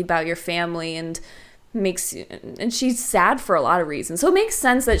and think about your family, and she's sad for a lot of reasons. So it makes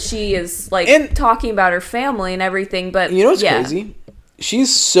sense that she is like talking about her family and everything. But you know what's crazy?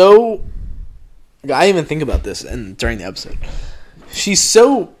 She's so. I didn't even think about this during the episode. She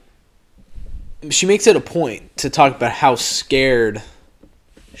makes it a point to talk about how scared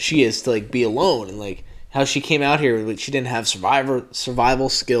she is to like be alone, and like how she came out here, like she didn't have survival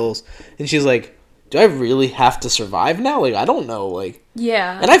skills, and she's like, do I really have to survive now? Like, I don't know. Like,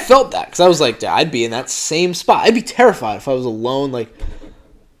 yeah. And I felt that because I was like, I'd be in that same spot. I'd be terrified if I was alone. Like,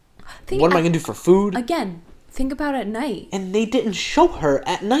 what am I gonna do for food? Again, think about at night. And they didn't show her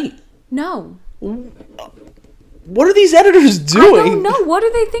at night. No. What are these editors doing? I don't know. What do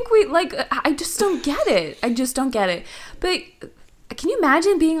they think we like? I just don't get it. I just don't get it. But can you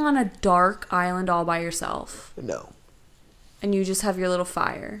imagine being on a dark island all by yourself? No. And you just have your little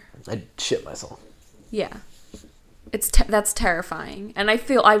fire. I'd shit myself. Yeah. That's terrifying. And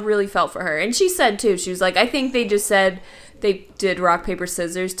I really felt for her. And she said too, she was like, I think they just said they did rock, paper,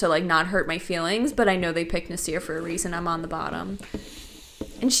 scissors to like not hurt my feelings, but I know they picked Nasir for a reason. I'm on the bottom.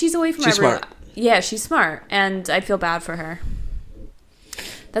 And she's away from everyone. Smart. Yeah, she's smart. And I feel bad for her.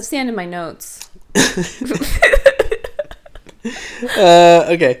 That's the end of my notes.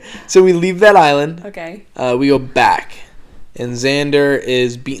 Okay. So we leave that island. Okay. We go back. And Xander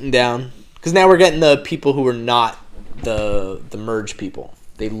is beaten down. Because now we're getting the people who were not the merge people.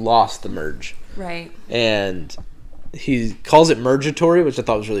 They lost the merge. Right. And he calls it Mergatory, which I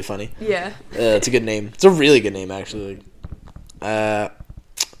thought was really funny. Yeah. It's a good name. It's a really good name, actually. Then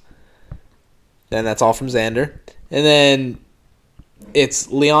that's all from Xander. And then it's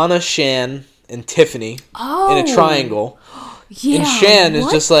Liana, Shan, and Tiffany in a triangle. Yeah. And Shan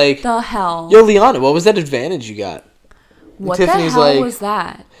is just like, the hell? Yo, Liana, what was that advantage you got? What Tiffany's the hell like, was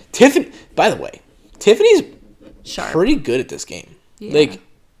that? Tiffany, by the way, Tiffany's Sharp. pretty good at this game. Yeah. Like,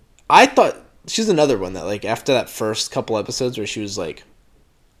 I thought she's another one that, like, after that first couple episodes where she was, like,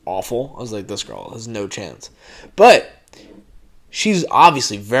 awful, I was like, this girl has no chance. But she's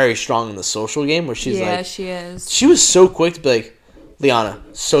obviously very strong in the social game where she's like... Yeah, she is. She was so quick to be like, Liana,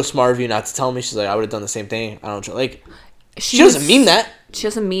 so smart of you not to tell me. She's like, I would have done the same thing. I don't... Like, she doesn't mean that. She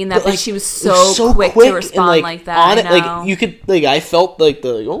doesn't mean that, but like, she was so quick to respond and, like that. On it, I know. like, you could... Like, I felt like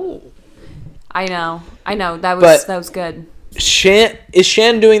the... Oh. I know. That was good. Is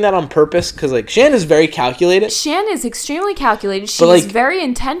Shan doing that on purpose? Because, like, Shan is very calculated. Shan is extremely calculated. She's very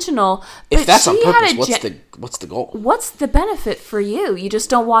intentional. But if that's she on purpose, had what's the goal? What's the benefit for you? You just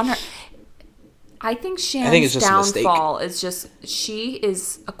don't want her... I think Shan's downfall is just she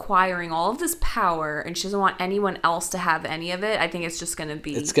is acquiring all of this power and she doesn't want anyone else to have any of it. I think it's just going to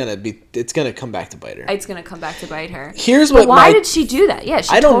be... It's going to come back to bite her. It's going to come back to bite her. Why did she do that? Yeah,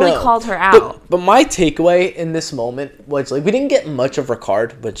 she totally called her out. But my takeaway in this moment was, like, we didn't get much of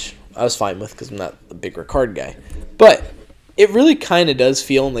Ricard, which I was fine with because I'm not a big Ricard guy. But it really kind of does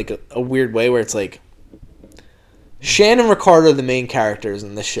feel in, like, a weird way where it's like Shan and Ricard are the main characters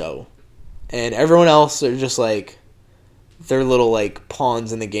in the show. And everyone else are just, like, they're little, like,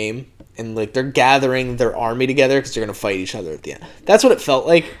 pawns in the game. And, like, they're gathering their army together because they're going to fight each other at the end. That's what it felt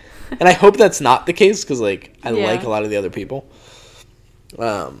like. And I hope that's not the case because, like, I like a lot of the other people.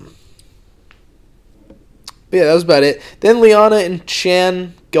 But yeah, that was about it. Then Liana and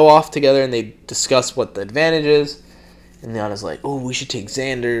Shan go off together and they discuss what the advantage is. And Liana's like, oh, we should take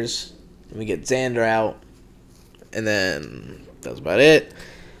Xander's. And we get Xander out. And then that was about it.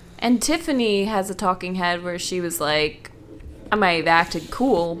 And Tiffany has a talking head where she was like, I might have acted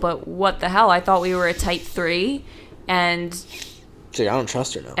cool, but what the hell? I thought we were a tight three, and... So I don't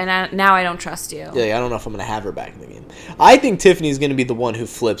trust her now. And now I don't trust you. Yeah, I don't know if I'm going to have her back in the game. I think Tiffany's going to be the one who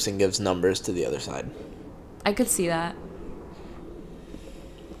flips and gives numbers to the other side. I could see that.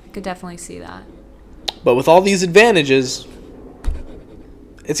 I could definitely see that. But with all these advantages...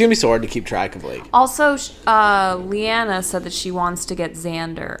 It's going to be so hard to keep track of, like... Also, Liana said that she wants to get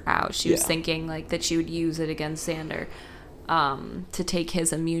Xander out. She was thinking, like, that she would use it against Xander to take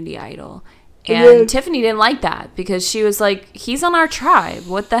his immunity idol. And Tiffany didn't like that because she was like, he's on our tribe.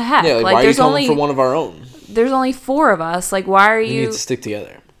 What the heck? Yeah, like why there's are you coming for one of our own? There's only 4 of us. Like, why are you... We need to stick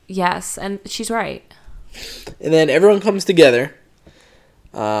together. Yes, and she's right. And then everyone comes together.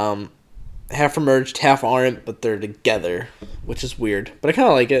 Half are merged, half aren't, but they're together, which is weird. But I kind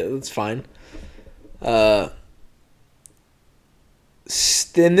of like it. It's fine. Then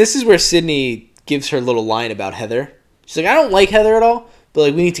this is where Sydney gives her little line about Heather. She's like, I don't like Heather at all, but,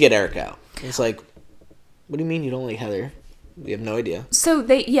 like, we need to get Eric out. And it's like, what do you mean you don't like Heather? We have no idea. So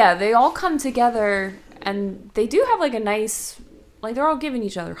they all come together, and they do have, like, a nice... Like, they're all giving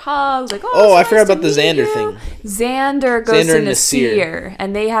each other hugs. Like, I nice forgot about the meet Xander you. thing. Xander goes to and Nasir,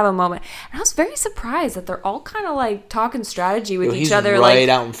 and they have a moment. And I was very surprised that they're all kind of, like, talking strategy with each other. He's right like,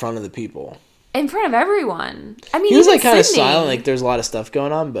 out in front of the people. In front of everyone. I mean, he was, like, kind of Sydney, silent. Like, there's a lot of stuff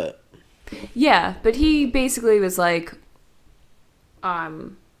going on, but... Yeah, but he basically was like,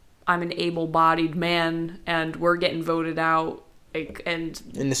 I'm an able-bodied man, and we're getting voted out. Like, and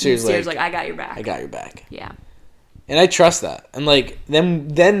Nasir's like, I got your back. I got your back. Yeah. And I trust that. And, like, then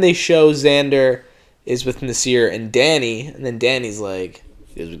they show Xander is with Nasir and Danny, and then Danny's like,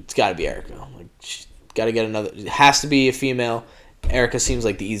 it's got to be Erica. I'm like, got to get another. It has to be a female. Erica seems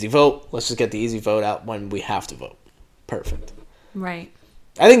like the easy vote. Let's just get the easy vote out when we have to vote. Perfect. Right.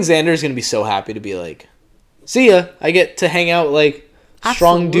 I think Xander's going to be so happy to be like, see ya. I get to hang out like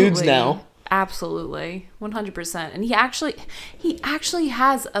strong dudes now. Absolutely. 100%. And he actually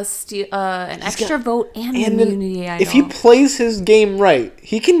has an extra vote and an immunity idol. If he plays his game right,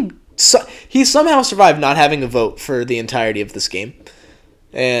 he somehow survived not having a vote for the entirety of this game.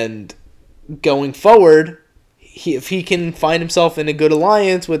 And going forward, if he can find himself in a good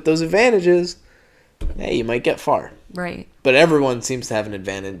alliance with those advantages, hey, you might get far. Right. But everyone seems to have an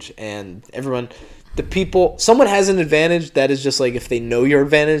advantage, and someone has an advantage that is just like if they know your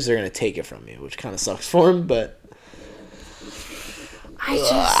advantage, they're going to take it from you, which kind of sucks for them, but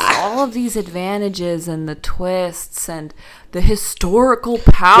all of these advantages and the twists and the historical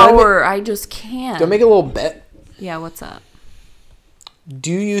power, I just can't. Do I make a little bet? Yeah, what's up?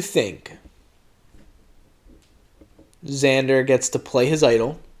 Do you think Xander gets to play his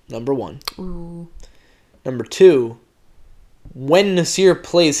idol, number one? Ooh. Number two, when Nasir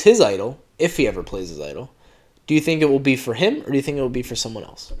plays his idol, if he ever plays his idol, do you think it will be for him or do you think it will be for someone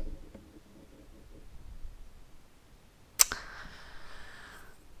else?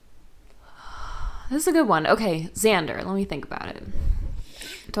 This is a good one. Okay, Xander. Let me think about it.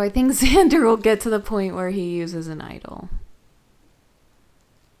 Do I think Xander will get to the point where he uses an idol?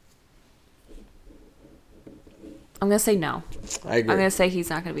 I'm going to say no. I agree. I'm going to say he's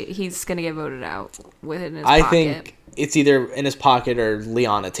going to get voted out within his pocket. I think it's either in his pocket or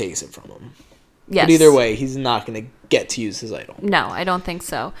Liana takes it from him. Yes. But either way, he's not going to get to use his idol. No, I don't think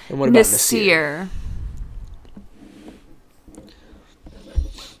so. And what about Nasir?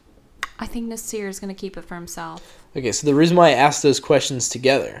 I think Nasir is going to keep it for himself. Okay, so the reason why I asked those questions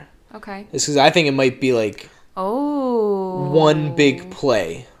together is because I think it might be like one big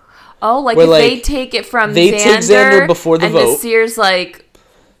play. Oh, like where, if they take it from they take Xander before the and vote. Nasir's like,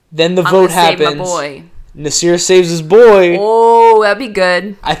 then the I'm vote gonna save happens. my boy. Nasir saves his boy. Oh, that'd be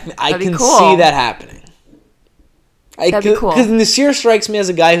good. I That'd can be cool. see that happening. That'd be cool. Because Nasir strikes me as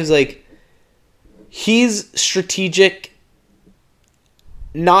a guy who's like, he's strategic.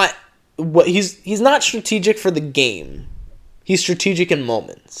 He's not strategic for the game. He's strategic in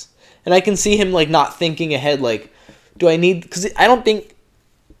moments, and I can see him like not thinking ahead. Like, do I need? Because I don't think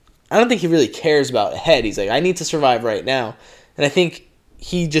he really cares about ahead. He's like, I need to survive right now, and I think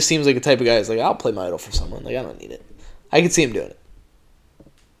he just seems like a type of guy who's like, I'll play my idol for someone. Like, I don't need it. I could see him doing it.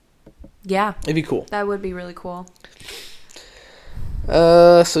 Yeah, it'd be cool. That would be really cool.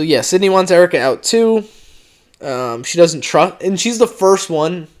 So yeah, Sydney wants Erica out too. She doesn't trust, and she's the first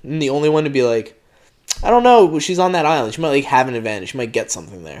one and the only one to be like, I don't know, she's on that island. She might like have an advantage. She might get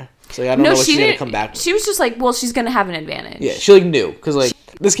something there. So like, I don't know what she's gonna come back with. She was just like, well, she's gonna have an advantage. Yeah, she like knew because like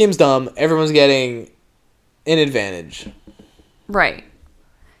this game's dumb. Everyone's getting an advantage. Right.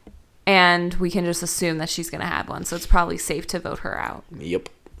 And we can just assume that she's gonna have one, so it's probably safe to vote her out. Yep.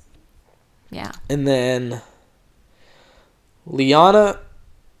 Yeah. And then Liana,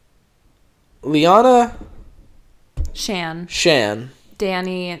 Shan,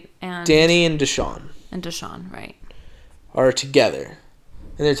 Danny and Deshawn. And Deshawn, right. Are together.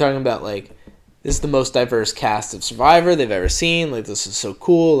 And they're talking about, like, this is the most diverse cast of Survivor they've ever seen. Like, this is so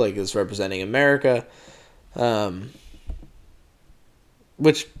cool. Like, it's representing America.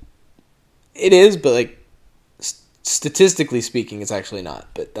 Which it is, but, like, statistically speaking, it's actually not.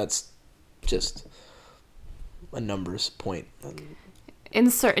 But that's just a numbers point.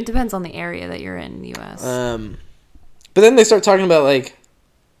 It depends on the area that you're in the U.S. But then they start talking about, like,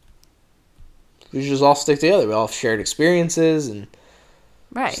 we should just all stick together. We all have shared experiences, and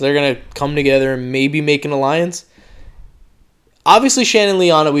right. So they're going to come together and maybe make an alliance. Obviously, Shan and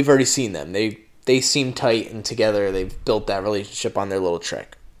Liana, we've already seen them. They seem tight and together. They've built that relationship on their little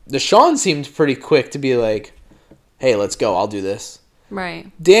trick. Deshawn seemed pretty quick to be like, hey, let's go. I'll do this.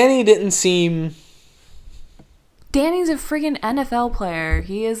 Right. Danny didn't seem... Danny's a friggin' NFL player.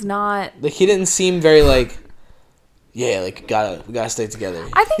 He is not... Like, he didn't seem very, like... Yeah, like, we gotta stay together.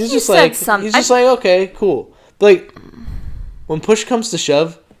 I think he's he just said like, something. He's just like, okay, cool. But, like, when push comes to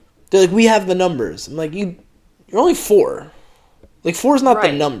shove, they're like, we have the numbers. I'm like, you're only 4. Like, 4 is not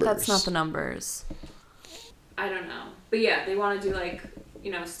the numbers. That's not the numbers. I don't know. But yeah, they want to do, like,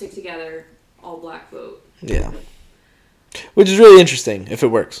 stick together, all black vote. Yeah. Which is really interesting, if it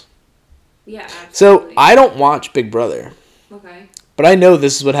works. Yeah, absolutely. So, I don't watch Big Brother. Okay. But I know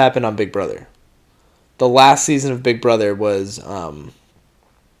this is what happened on Big Brother. The last season of Big Brother was a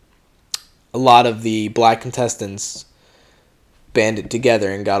lot of the black contestants banded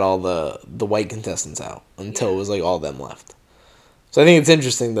together and got all the white contestants out until it was like all of them left. So I think it's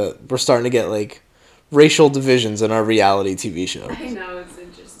interesting that we're starting to get like racial divisions in our reality TV show. I know, it's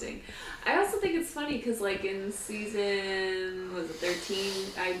interesting. I also think it's funny because, like, in season, was it 13?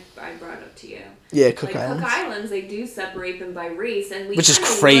 I brought it up to you. Yeah, Cook like, Islands. Cook Islands, they do separate them by race, and Which is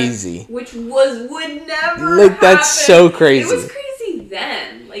crazy. Would never Like, that's happen. so crazy. It was crazy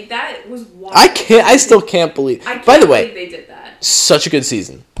then. Like, that was wild. I still can't believe. I can't By the way, believe they did that. such a good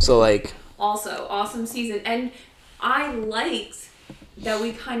season. So, like... Also, awesome season. And I liked that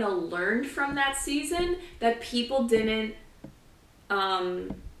we kind of learned from that season that people didn't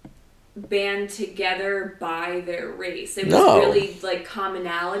band together by their race. It was really like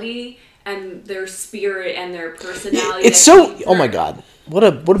commonality and their spirit and their personality. It's so... Oh my god. What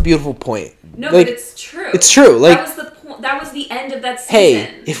a beautiful point. No, like, but it's true. It's true. Like, that was the point. That was the end of that season.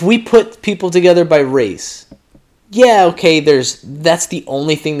 Hey, if we put people together by race... Yeah, okay, that's the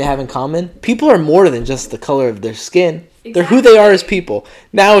only thing they have in common. People are more than just the color of their skin. Exactly. They're who they are as people.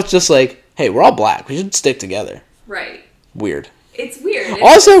 Now it's just like, hey, we're all black. We should stick together. Right. Weird. It's weird.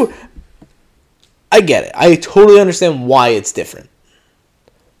 Also, I get it. I totally understand why it's different.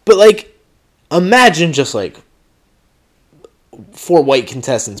 But, like, imagine just, like, 4 white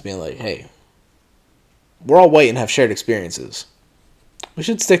contestants being like, hey, we're all white and have shared experiences. We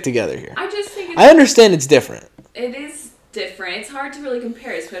should stick together here. I just think I understand it's different. It is different. It's hard to really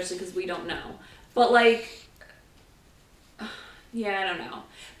compare, especially because we don't know. But, like, yeah, I don't know.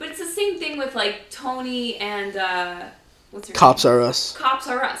 But it's the same thing with, like, Tony and, what's her name? Cops Are Us. Cops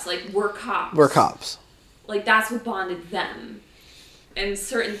Are Us. Like, we're cops. We're cops. Like, that's what bonded them. And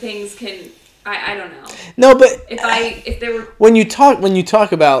certain things can, I don't know. No, but if they were... When you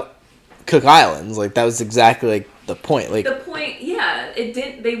talk about Cook Islands, like, that was exactly, like, the point. Like, the point, yeah.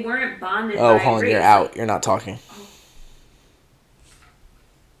 They weren't bonded oh, by hold on, race. you're out. You're not talking.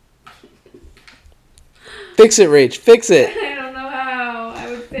 Fix it, Rach. Fix it. I don't know how. I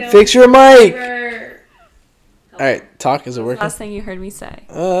would fail. Fix your mic. All right, talk. Is it working? Last thing you heard me say.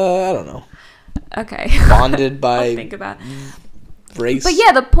 I don't know. Okay. Bonded by I'll think about race. But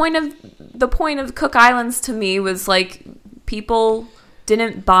yeah, the point of Cook Islands to me was like people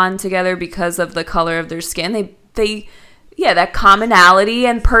didn't bond together because of the color of their skin. They that commonality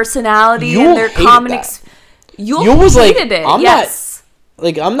and personality and their common Yul was hated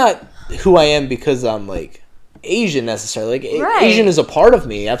like, it. I'm not who I am because I'm like Asian necessarily. Like right. Asian is a part of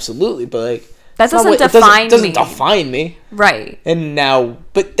me, absolutely, but like that doesn't define me. It doesn't define me. Right. And now,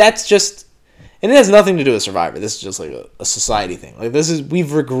 but that's just, and it has nothing to do with Survivor. This is just like a society thing. Like we've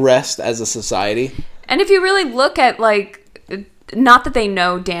regressed as a society. And if you really look at like, not that they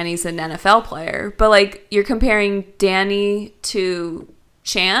know Danny's an NFL player, but like you're comparing Danny to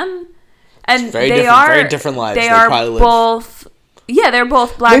Chan, and very different lives. They are both. Yeah, they're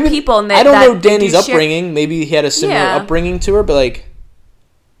both black people, and I don't know Danny's upbringing. Maybe he had a similar upbringing to her, but like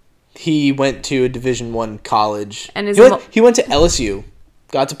he went to a Division I college, and he went to LSU,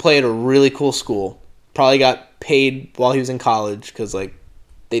 got to play at a really cool school. Probably got paid while he was in college because like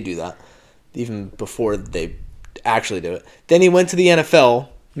they do that even before they actually do it. Then he went to the NFL,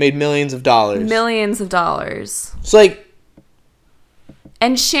 made millions of dollars. It's like.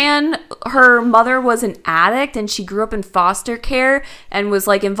 And Shan, her mother was an addict, and she grew up in foster care and was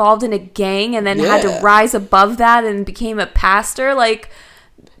like involved in a gang, and then had to rise above that and became a pastor. Like,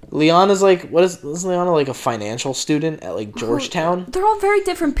 Liana's like, is Liana like a financial student at like Georgetown? They're all very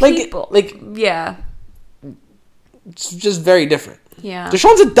different people. Yeah, it's just very different. Yeah,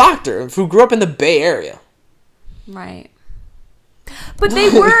 Deshaun's a doctor who grew up in the Bay Area. Right. But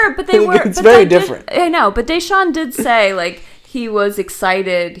they were. It's very different. I know, but Deshaun did say like. He was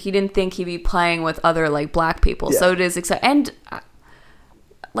excited. He didn't think he'd be playing with other like black people. Yeah. So it is exciting. And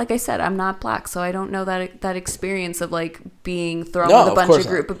like I said, I'm not black, so I don't know that experience of like being thrown with a bunch of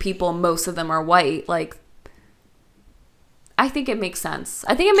group of people. Most of them are white. Like, I think it makes sense.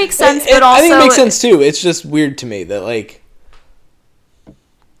 But also I think it makes sense too. It's just weird to me that like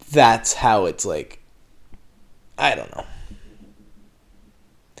that's how it's like. I don't know.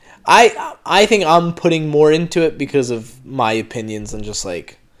 I think I'm putting more into it because of my opinions and just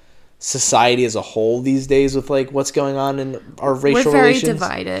like society as a whole these days with like what's going on in our racial relations. We're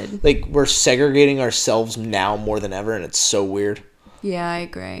very divided. Like we're segregating ourselves now more than ever, and it's so weird. Yeah, I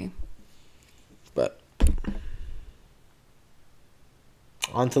agree. But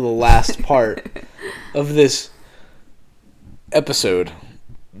on to the last part of this episode.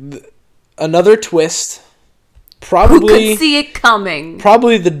 Another twist. Probably who could see it coming?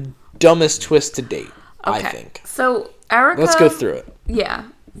 Probably the dumbest twist to date, I think. So, Erica... Let's go through it. Yeah.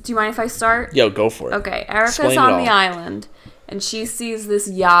 Do you mind if I start? Yo, go for it. Okay. Erica's on the island, and she sees this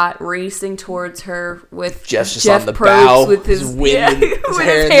yacht racing towards her with Jeff's just Jeff on the Probst bow with his wind,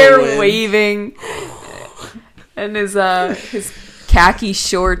 hair waving. And his khaki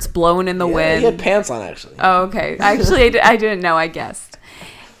shorts blowing in the wind. He had pants on, actually. Oh, okay. Actually, I didn't know. I guessed.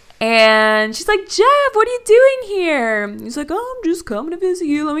 And she's like, Jeff, what are you doing here? He's like, oh, I'm just coming to visit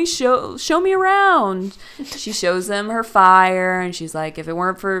you. Let me show me around. She shows him her fire, and she's like, if it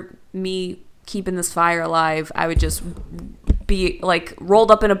weren't for me keeping this fire alive, I would just be like rolled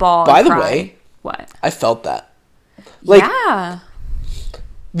up in a ball. By and the cry. way, what? I felt that. Like, yeah.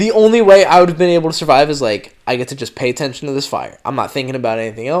 The only way I would have been able to survive is like I get to just pay attention to this fire. I'm not thinking about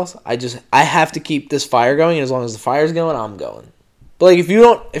anything else. I have to keep this fire going, and as long as the fire's going, I'm going. But like if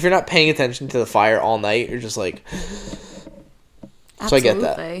you're not paying attention to the fire all night, you're just like. Absolutely. So I get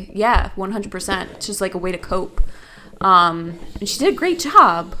that. Yeah, 100%. It's just like a way to cope. And she did a great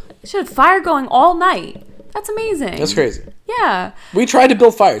job. She had fire going all night. That's amazing. That's crazy. Yeah. We tried to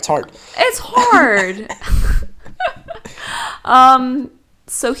build fire. It's hard. It's hard.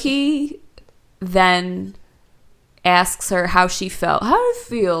 So he then asks her how she felt. How did it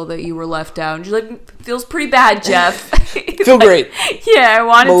feel that you were left out? And she's like, feels pretty bad, Jeff. Feel great. Yeah, I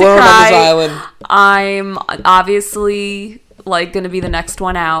wanted Alone to cry. on this island. I'm obviously like going to be the next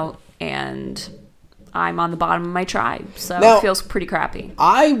one out, and I'm on the bottom of my tribe. So Now, it feels pretty crappy.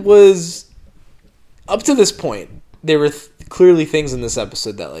 I was up to this point. There were clearly things in this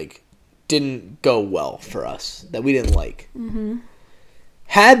episode that like didn't go well for us, that we didn't like. Mm-hmm.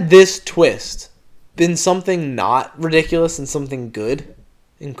 Had this twist been something not ridiculous and something good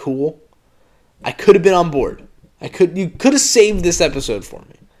and cool, I could have been on board. You could have saved this episode for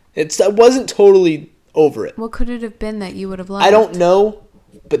me. I wasn't totally over it. What could it have been that you would have liked? I don't know,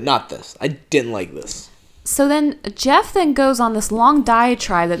 but not this. I didn't like this. So then Jeff then goes on this long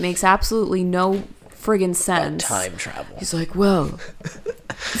diatribe that makes absolutely no friggin' sense. Time travel. He's like, well,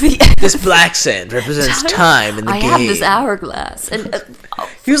 This black sand represents time in the game. I have this hourglass. And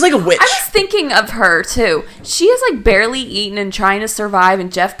He was like a witch. I was thinking of her, too. She is, like, barely eaten and trying to survive,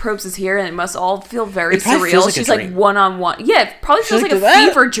 and Jeff Probst is here, and it must all feel very It probably surreal. feels like She's, a like, dream. one-on-one. Yeah, it probably feels like a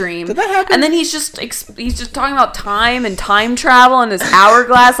fever dream. Did that happen? And then he's just talking about time and time travel and this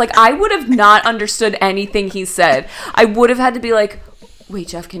hourglass. Like, I would have not understood anything he said. I would have had to be like, wait,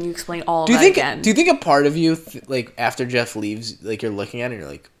 Jeff, can you explain all that again? Do you think a part of you, like, after Jeff leaves, like, you're looking at it and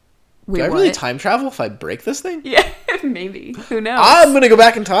you're like, Wait, do I what? really time travel if I break this thing? Yeah, maybe. Who knows? I'm going to go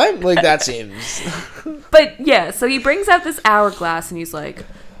back in time? Like, that seems... But, yeah, so he brings out this hourglass, and he's like,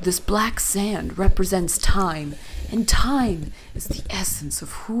 this black sand represents time, and time is the essence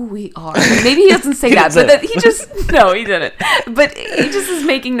of who we are. And maybe he doesn't say that, but that he just... No, he didn't. But he just is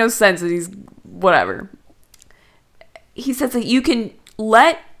making no sense, and he's... Whatever. He says that you can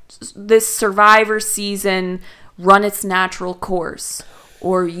let this Survivor season run its natural course,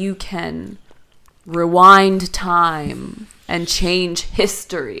 or you can rewind time and change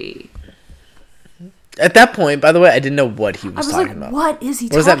history. At that point, by the way, I didn't know what he was talking about. What is he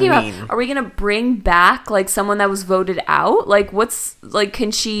What does that talking about? mean? Are we going to bring back, like, someone that was voted out? Like, what's, like,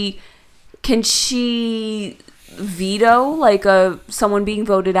 can she veto, like, someone being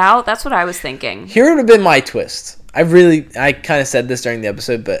voted out? That's what I was thinking. Here would have been my twist. I kind of said this during the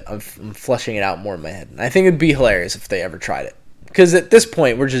episode, but I'm flushing it out more in my head. I think it'd be hilarious if they ever tried it. Because at this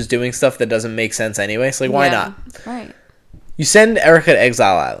point, we're just doing stuff that doesn't make sense anyway. So, like, why not? Right. You send Erica to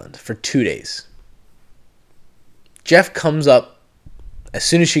Exile Island for 2 days. Jeff comes up as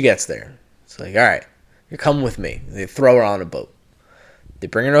soon as she gets there. It's like, all right, you're coming with me. They throw her on a boat. They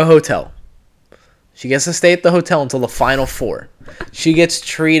bring her to a hotel. She gets to stay at the hotel until the final 4. She gets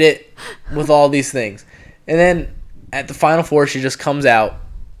treated with all these things. And then at the final 4, she just comes out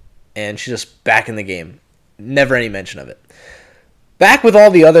and she's just back in the game. Never any mention of it. Back with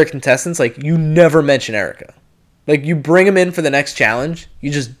all the other contestants, like, you never mention Erica. Like, you bring them in for the next challenge.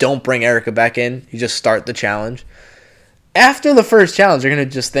 You just don't bring Erica back in. You just start the challenge. After the first challenge, you're going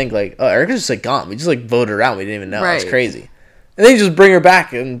to just think, like, oh, Erica's just, like, gone. We just, like, voted her out. We didn't even know. Right. It's crazy. And then you just bring her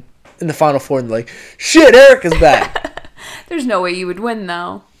back in the final 4 and like, shit, Erica's back. There's no way you would win,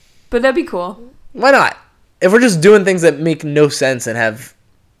 though. But that'd be cool. Why not? If we're just doing things that make no sense and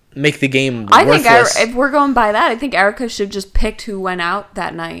make the game I worthless. think if we're going by that, I think Erica should just picked who went out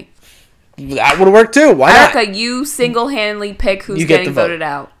that night. That would have worked too. Why not? Erica, you single-handedly pick who's You get getting the vote. voted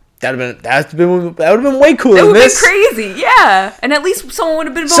out. That would have been way cooler It than would this. be crazy, yeah. And at least someone would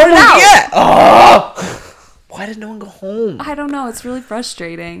have been voted Someone, out. yeah. Oh. Why did no one go home? I don't know. It's really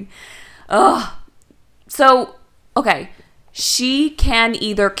frustrating. Ugh. So, okay. She can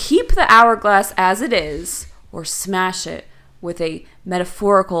either keep the hourglass as it is or smash it with a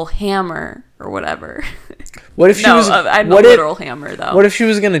metaphorical hammer or whatever. What if she No, was? I'm a what if- literal hammer, though. What if she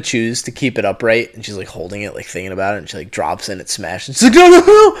was gonna choose to keep it upright and she's like holding it, like thinking about it, and she like drops in, it smashes. She's like, no,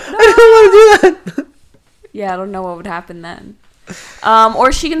 I don't want to do that. Yeah, I don't know what would happen then.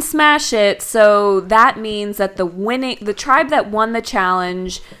 Or she can smash it, so that means that the tribe that won the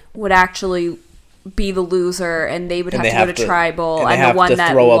challenge would actually be the loser, and they would have to go to tribal, and the one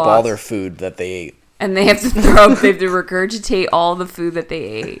that throw up all lost. their food that they ate. And they have to they have to regurgitate all the food that they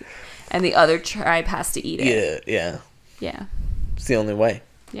ate, and the other tribe has to eat it. Yeah. It's the only way.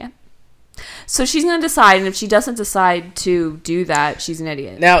 Yeah. So she's going to decide, and if she doesn't decide to do that, she's an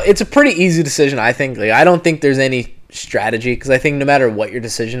idiot. Now, it's a pretty easy decision, I think. Like, I don't think there's any strategy, because I think no matter what your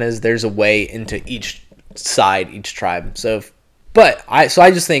decision is, there's a way into each side, each tribe. So I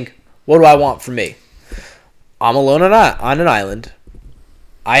just think, what do I want for me? I'm alone on an island.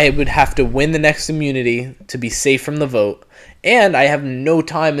 I would have to win the next immunity to be safe from the vote, and I have no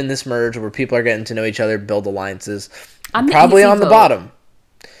time in this merge where people are getting to know each other, build alliances. I'm probably on the bottom.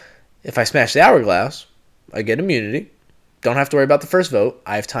 If I smash the hourglass, I get immunity. Don't have to worry about the first vote.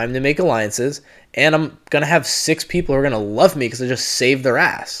 I have time to make alliances, and I'm going to have 6 people who are going to love me because I just saved their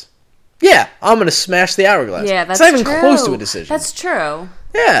ass. Yeah, I'm going to smash the hourglass. Yeah, that's true. It's not true. even close to a decision. That's true.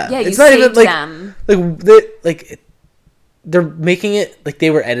 Yeah. Yeah, it's you not saved even them. They're making it like they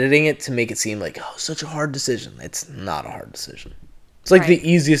were editing it to make it seem like, oh, such a hard decision. It's not a hard decision. It's like the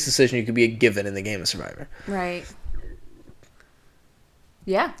easiest decision you could be given in the game of Survivor. Right.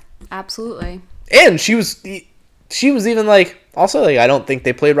 Yeah, absolutely. And she was even like, also like, I don't think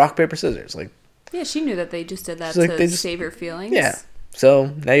they played rock, paper, scissors. Like, yeah, she knew that they just did that like, to save her feelings. Yeah. So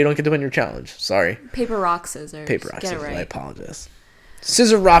now you don't get to win your challenge. Sorry. Paper, rock, scissors. Paper, rock, scissors. Right. I apologize.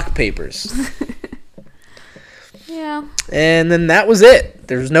 Scissor, rock, papers. Yeah. And then that was it.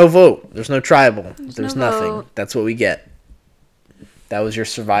 There's no vote. There's no tribal. There's no nothing. vote. That's what we get. That was your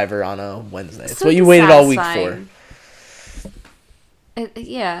Survivor on a Wednesday. It's So what you waited all week for.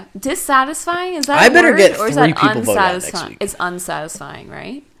 Yeah. Dissatisfying? Is that I better word? get or is 3 that people vote out next unsatisfying? week. It's unsatisfying,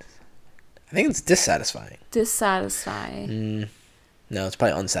 right? I think it's dissatisfying. Dissatisfying. No, it's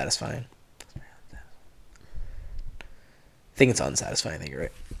probably unsatisfying. I think it's unsatisfying. I think you're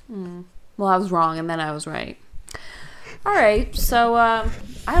right. Well, I was wrong, and then I was right. All right, so I'm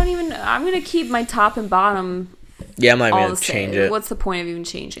going to keep my top and bottom. Yeah, I'm not even going to change it. What's the point of even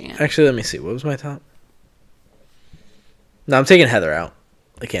changing it? Actually, let me see. What was my top? No, I'm taking Heather out.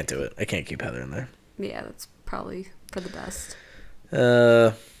 I can't do it. I can't keep Heather in there. Yeah, that's probably for the best.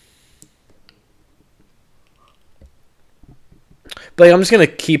 But I'm just going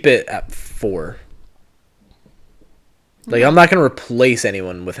to keep it at 4. Like, I'm not going to replace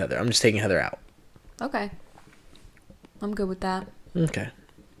anyone with Heather. I'm just taking Heather out. Okay. I'm good with that. Okay.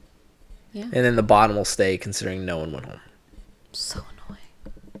 Yeah. And then the bottom will stay, considering no one went home. So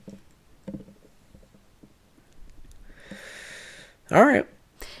annoying. All right.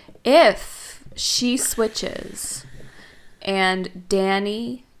 If she switches and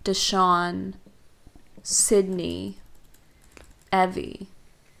Danny, Deshaun, Sydney, Evie,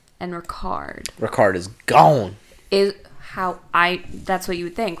 and Ricard. Ricard is gone. That's what you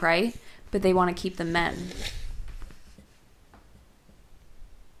would think, right? But they want to keep the men.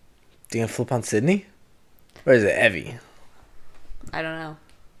 Do you flip on Sydney? Or is it Evie? I don't know.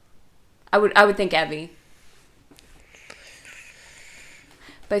 I would think Evie.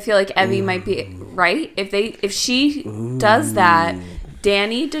 But I feel like Evie might be right. If she does that,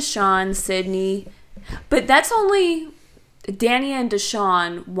 Danny, Deshaun, Sydney, but that's only Danny and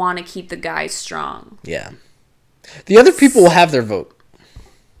Deshaun want to keep the guys strong. Yeah. The other people will have their vote.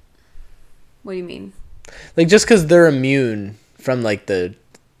 What do you mean? Like, just because they're immune from, like, the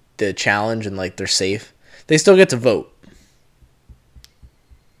challenge and, like, they're safe, they still get to vote.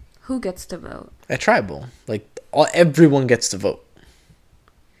 Who gets to vote? At Tribal. Like, everyone gets to vote.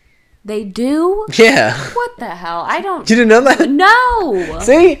 They do? Yeah. What the hell? I don't... You didn't know that? No!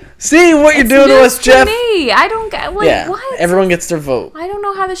 See what you're doing to us, Jeff? Me. I don't get... Like, yeah, what? Everyone gets their vote. I don't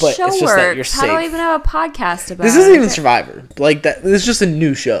know how this But show it's just that you're works. How do I safe. even have a podcast about it? This isn't even Survivor. Like, that. This is just a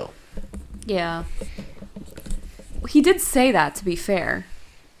new show. Yeah. He did say that, to be fair.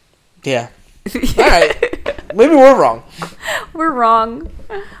 Yeah. All right. Maybe we're wrong. We're wrong.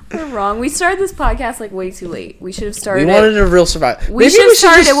 We're wrong. We started this podcast like way too late. We should have started. We wanted a real Survivor. We should have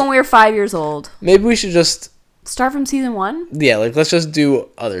started it when we were 5 years old. Maybe we should just start from season 1. Yeah, like let's just do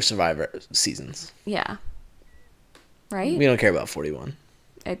other Survivor seasons. Yeah. Right. We don't care about 41.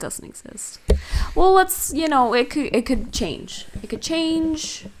 It doesn't exist. Well, let's. It could change. It could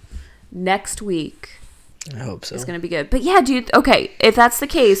change next week. I hope so. It's gonna be good. But yeah, dude. Okay, if that's the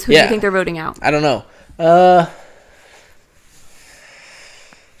case, who do you think they're voting out? I don't know.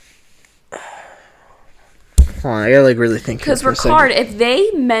 Hold on, I gotta really think. Because Ricard, if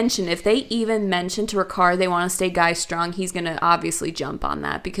they even mention to Ricard they want to stay guy strong, he's gonna obviously jump on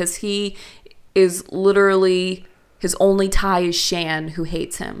that because he is literally his only tie is Shan, who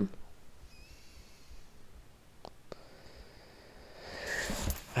hates him.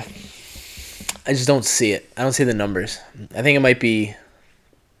 I just don't see it. I don't see the numbers. I think it might be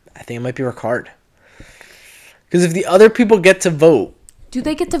Ricard. Because if the other people get to vote, Do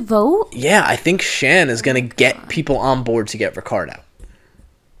they get to vote? yeah, I think Shan is going to get people on board to get Ricard out.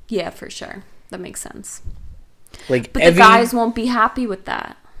 Yeah, for sure. That makes sense. Like, But the guys won't be happy with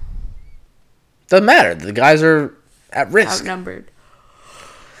that. Doesn't matter. The guys are at risk. Outnumbered.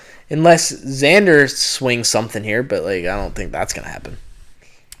 Unless Xander swings something here, but like I don't think that's going to happen.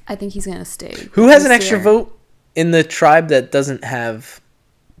 I think he's gonna stay. Who has an this extra year. vote in the tribe that doesn't have,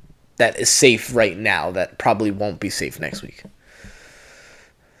 that is safe right now, that probably won't be safe next week?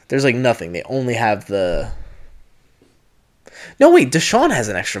 There's like nothing. They only have the... No, wait. Deshaun has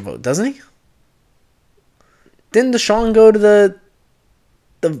an extra vote, doesn't he? Didn't Deshaun go to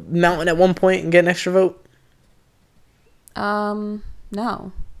the mountain at one point and get an extra vote?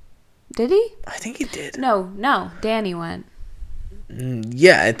 No. Did he? I think he did. No. Danny went.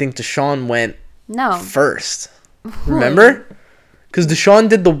 Yeah, I think Deshaun went No. first. Remember? Because Deshaun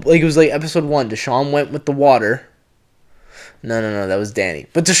did it was like episode 1. Deshaun went with the water. No, that was Danny.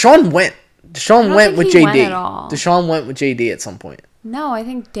 But Deshaun went. Deshaun don't went think with he JD. went at all. Deshaun went with JD at some point. No, I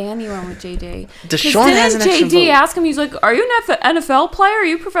think Danny went with JD. 'Cause Deshaun has an extra JD vote. ask him? He's like, "Are you an NFL player? Are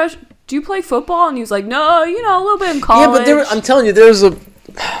you professional? Do you play football?" And he was like, "No, a little bit in college." Yeah, but I'm telling you, there's a...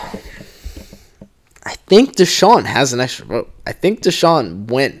 I think Deshaun has an extra vote. I think Deshaun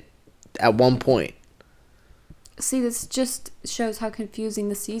went at one point. See, this just shows how confusing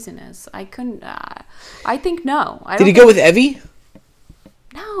the season is. I couldn't. I think no. Did he go with Evie?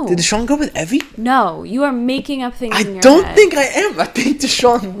 No. Did Deshaun go with Evie? No, you are making up things. I in your don't head. think I am. I think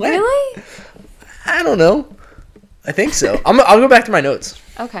Deshaun went. Really? I don't know. I think so. I'll go back to my notes.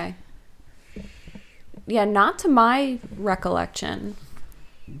 Okay. Yeah, not to my recollection.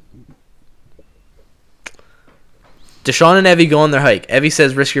 Deshaun and Evie go on their hike. Evie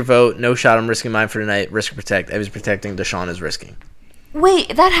says, risk your vote. No shot. I'm risking mine for tonight. Risk or protect. Evie's protecting. Deshaun is risking.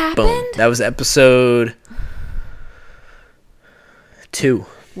 Wait, that happened? Boom. That was episode 2.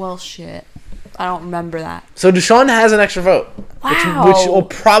 Well, shit. I don't remember that. So Deshaun has an extra vote. Wow. Which will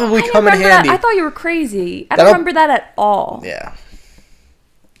probably come in handy. I thought you were crazy. I That'll- don't remember that at all. Yeah.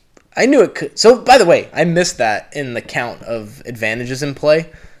 I knew it could. So, by the way, I missed that in the count of advantages in play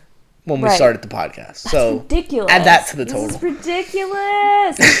when we Right. started the podcast. So, Ridiculous. add that to the total. This is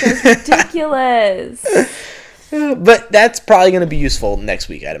ridiculous. This is ridiculous. But that's probably going to be useful next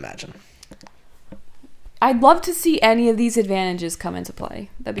week, I'd imagine. I'd love to see any of these advantages come into play.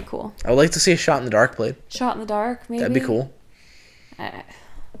 That'd be cool. I would like to see a shot in the dark played. Shot in the dark, maybe. That'd be cool.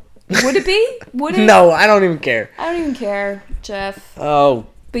 Would it be? Would it? No, I don't even care. I don't even care, Jeff. Oh,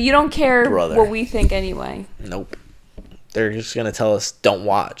 But you don't care Brother. what we think anyway. nope. They're just going to tell us, don't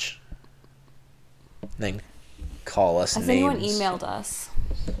watch. Then call us Has names. anyone emailed us?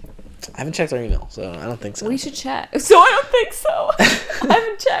 I haven't checked our email, so I don't think so. We should check. So I don't think so. I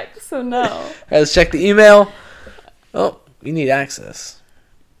haven't checked, so no. All right, let's check the email. Oh, you need access.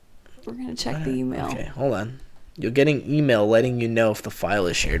 We're going to check the email. Okay, hold on. You're getting email letting you know if the file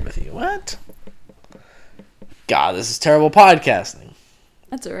is shared with you. What? God, this is terrible podcasting.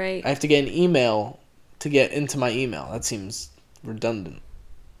 That's all right. I have to get an email to get into my email. That seems redundant.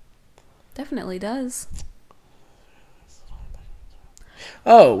 Definitely does.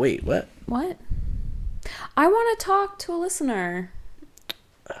 Oh, wait, what? What? I want to talk to a listener.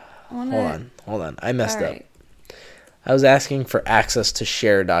 Hold on. I messed All up. right. I was asking for access to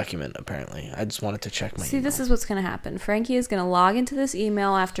share a document, apparently. I just wanted to check my See, email. this is what's going to happen. Frankie is going to log into this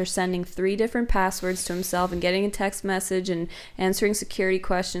email after sending 3 different passwords to himself and getting a text message and answering security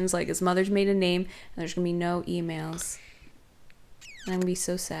questions like his mother's maiden name, and there's going to be no emails. And I'm going to be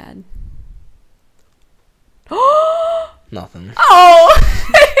so sad. Nothing. Oh!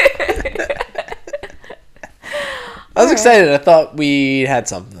 I was excited. I thought we had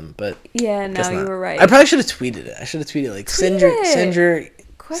something, but Yeah, no, guess you not. were right. I probably should have tweeted it. I should have tweeted like send Tweet your it. send your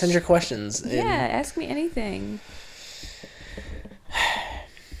Question- send your questions. Yeah, ask me anything.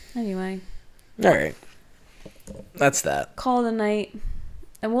 Anyway, All right. That's that. call it a night.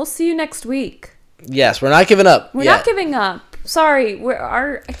 And we'll see you next week. Yes, we're not giving up. We're yet. not giving up. Sorry,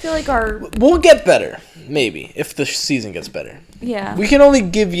 I feel like our We'll get better, maybe, if the season gets better. yeah. We can only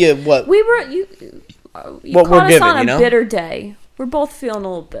give you what. We were you What caught we're us given, on a you know? bitter day. We're both feeling a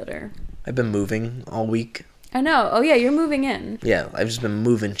little bitter. I've been moving all week. I know. Oh yeah, you're moving in. Yeah, I've just been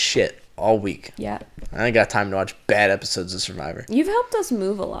moving shit all week. Yeah. I ain't got time to watch bad episodes of Survivor. You've helped us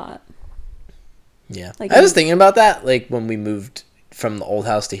move a lot. Yeah. Like I was thinking about that, like when we moved from the old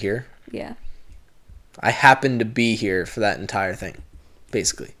house to here. Yeah. I happened to be here for that entire thing,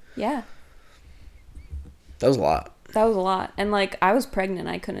 basically. Yeah. That was a lot. That was a lot. And, like, I was pregnant.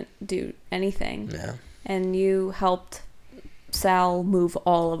 I couldn't do anything. Yeah. And you helped Sal move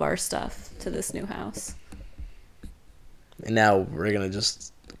all of our stuff to this new house. And now we're going to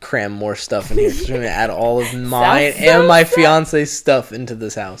just cram more stuff in here. We're going to add all of mine Sal's so and my upset. fiance's stuff into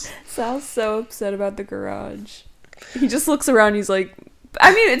this house. Sal's so upset about the garage. He just looks around. He's like,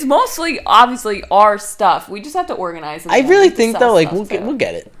 I mean, it's mostly, obviously, our stuff. We just have to organize it. I really think, though, like, we'll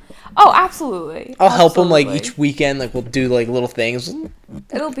get it. Oh, absolutely. I'll help him, like, Absolutely. each weekend. Like, we'll do, like, little things.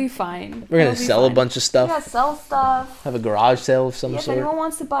 It'll be fine. We're going to sell a bunch of stuff. Yeah, sell stuff. Have a garage sale of some Yeah, if sort. anyone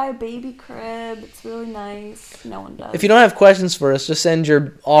wants to buy a baby crib, it's really nice. No one does. If you don't have questions for us, just send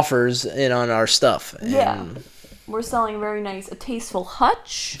your offers in on our stuff. And Yeah. We're selling a tasteful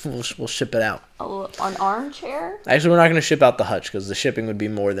hutch, we'll ship it out. an armchair. Actually, we're not going to ship out the hutch because the shipping would be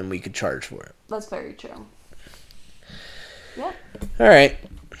more than we could charge for it. That's very true. Yep. All right.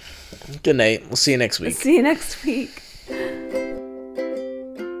 Good night. We'll see you next week. See you next week.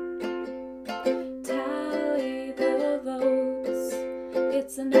 Tally the votes.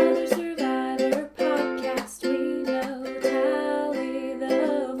 It's another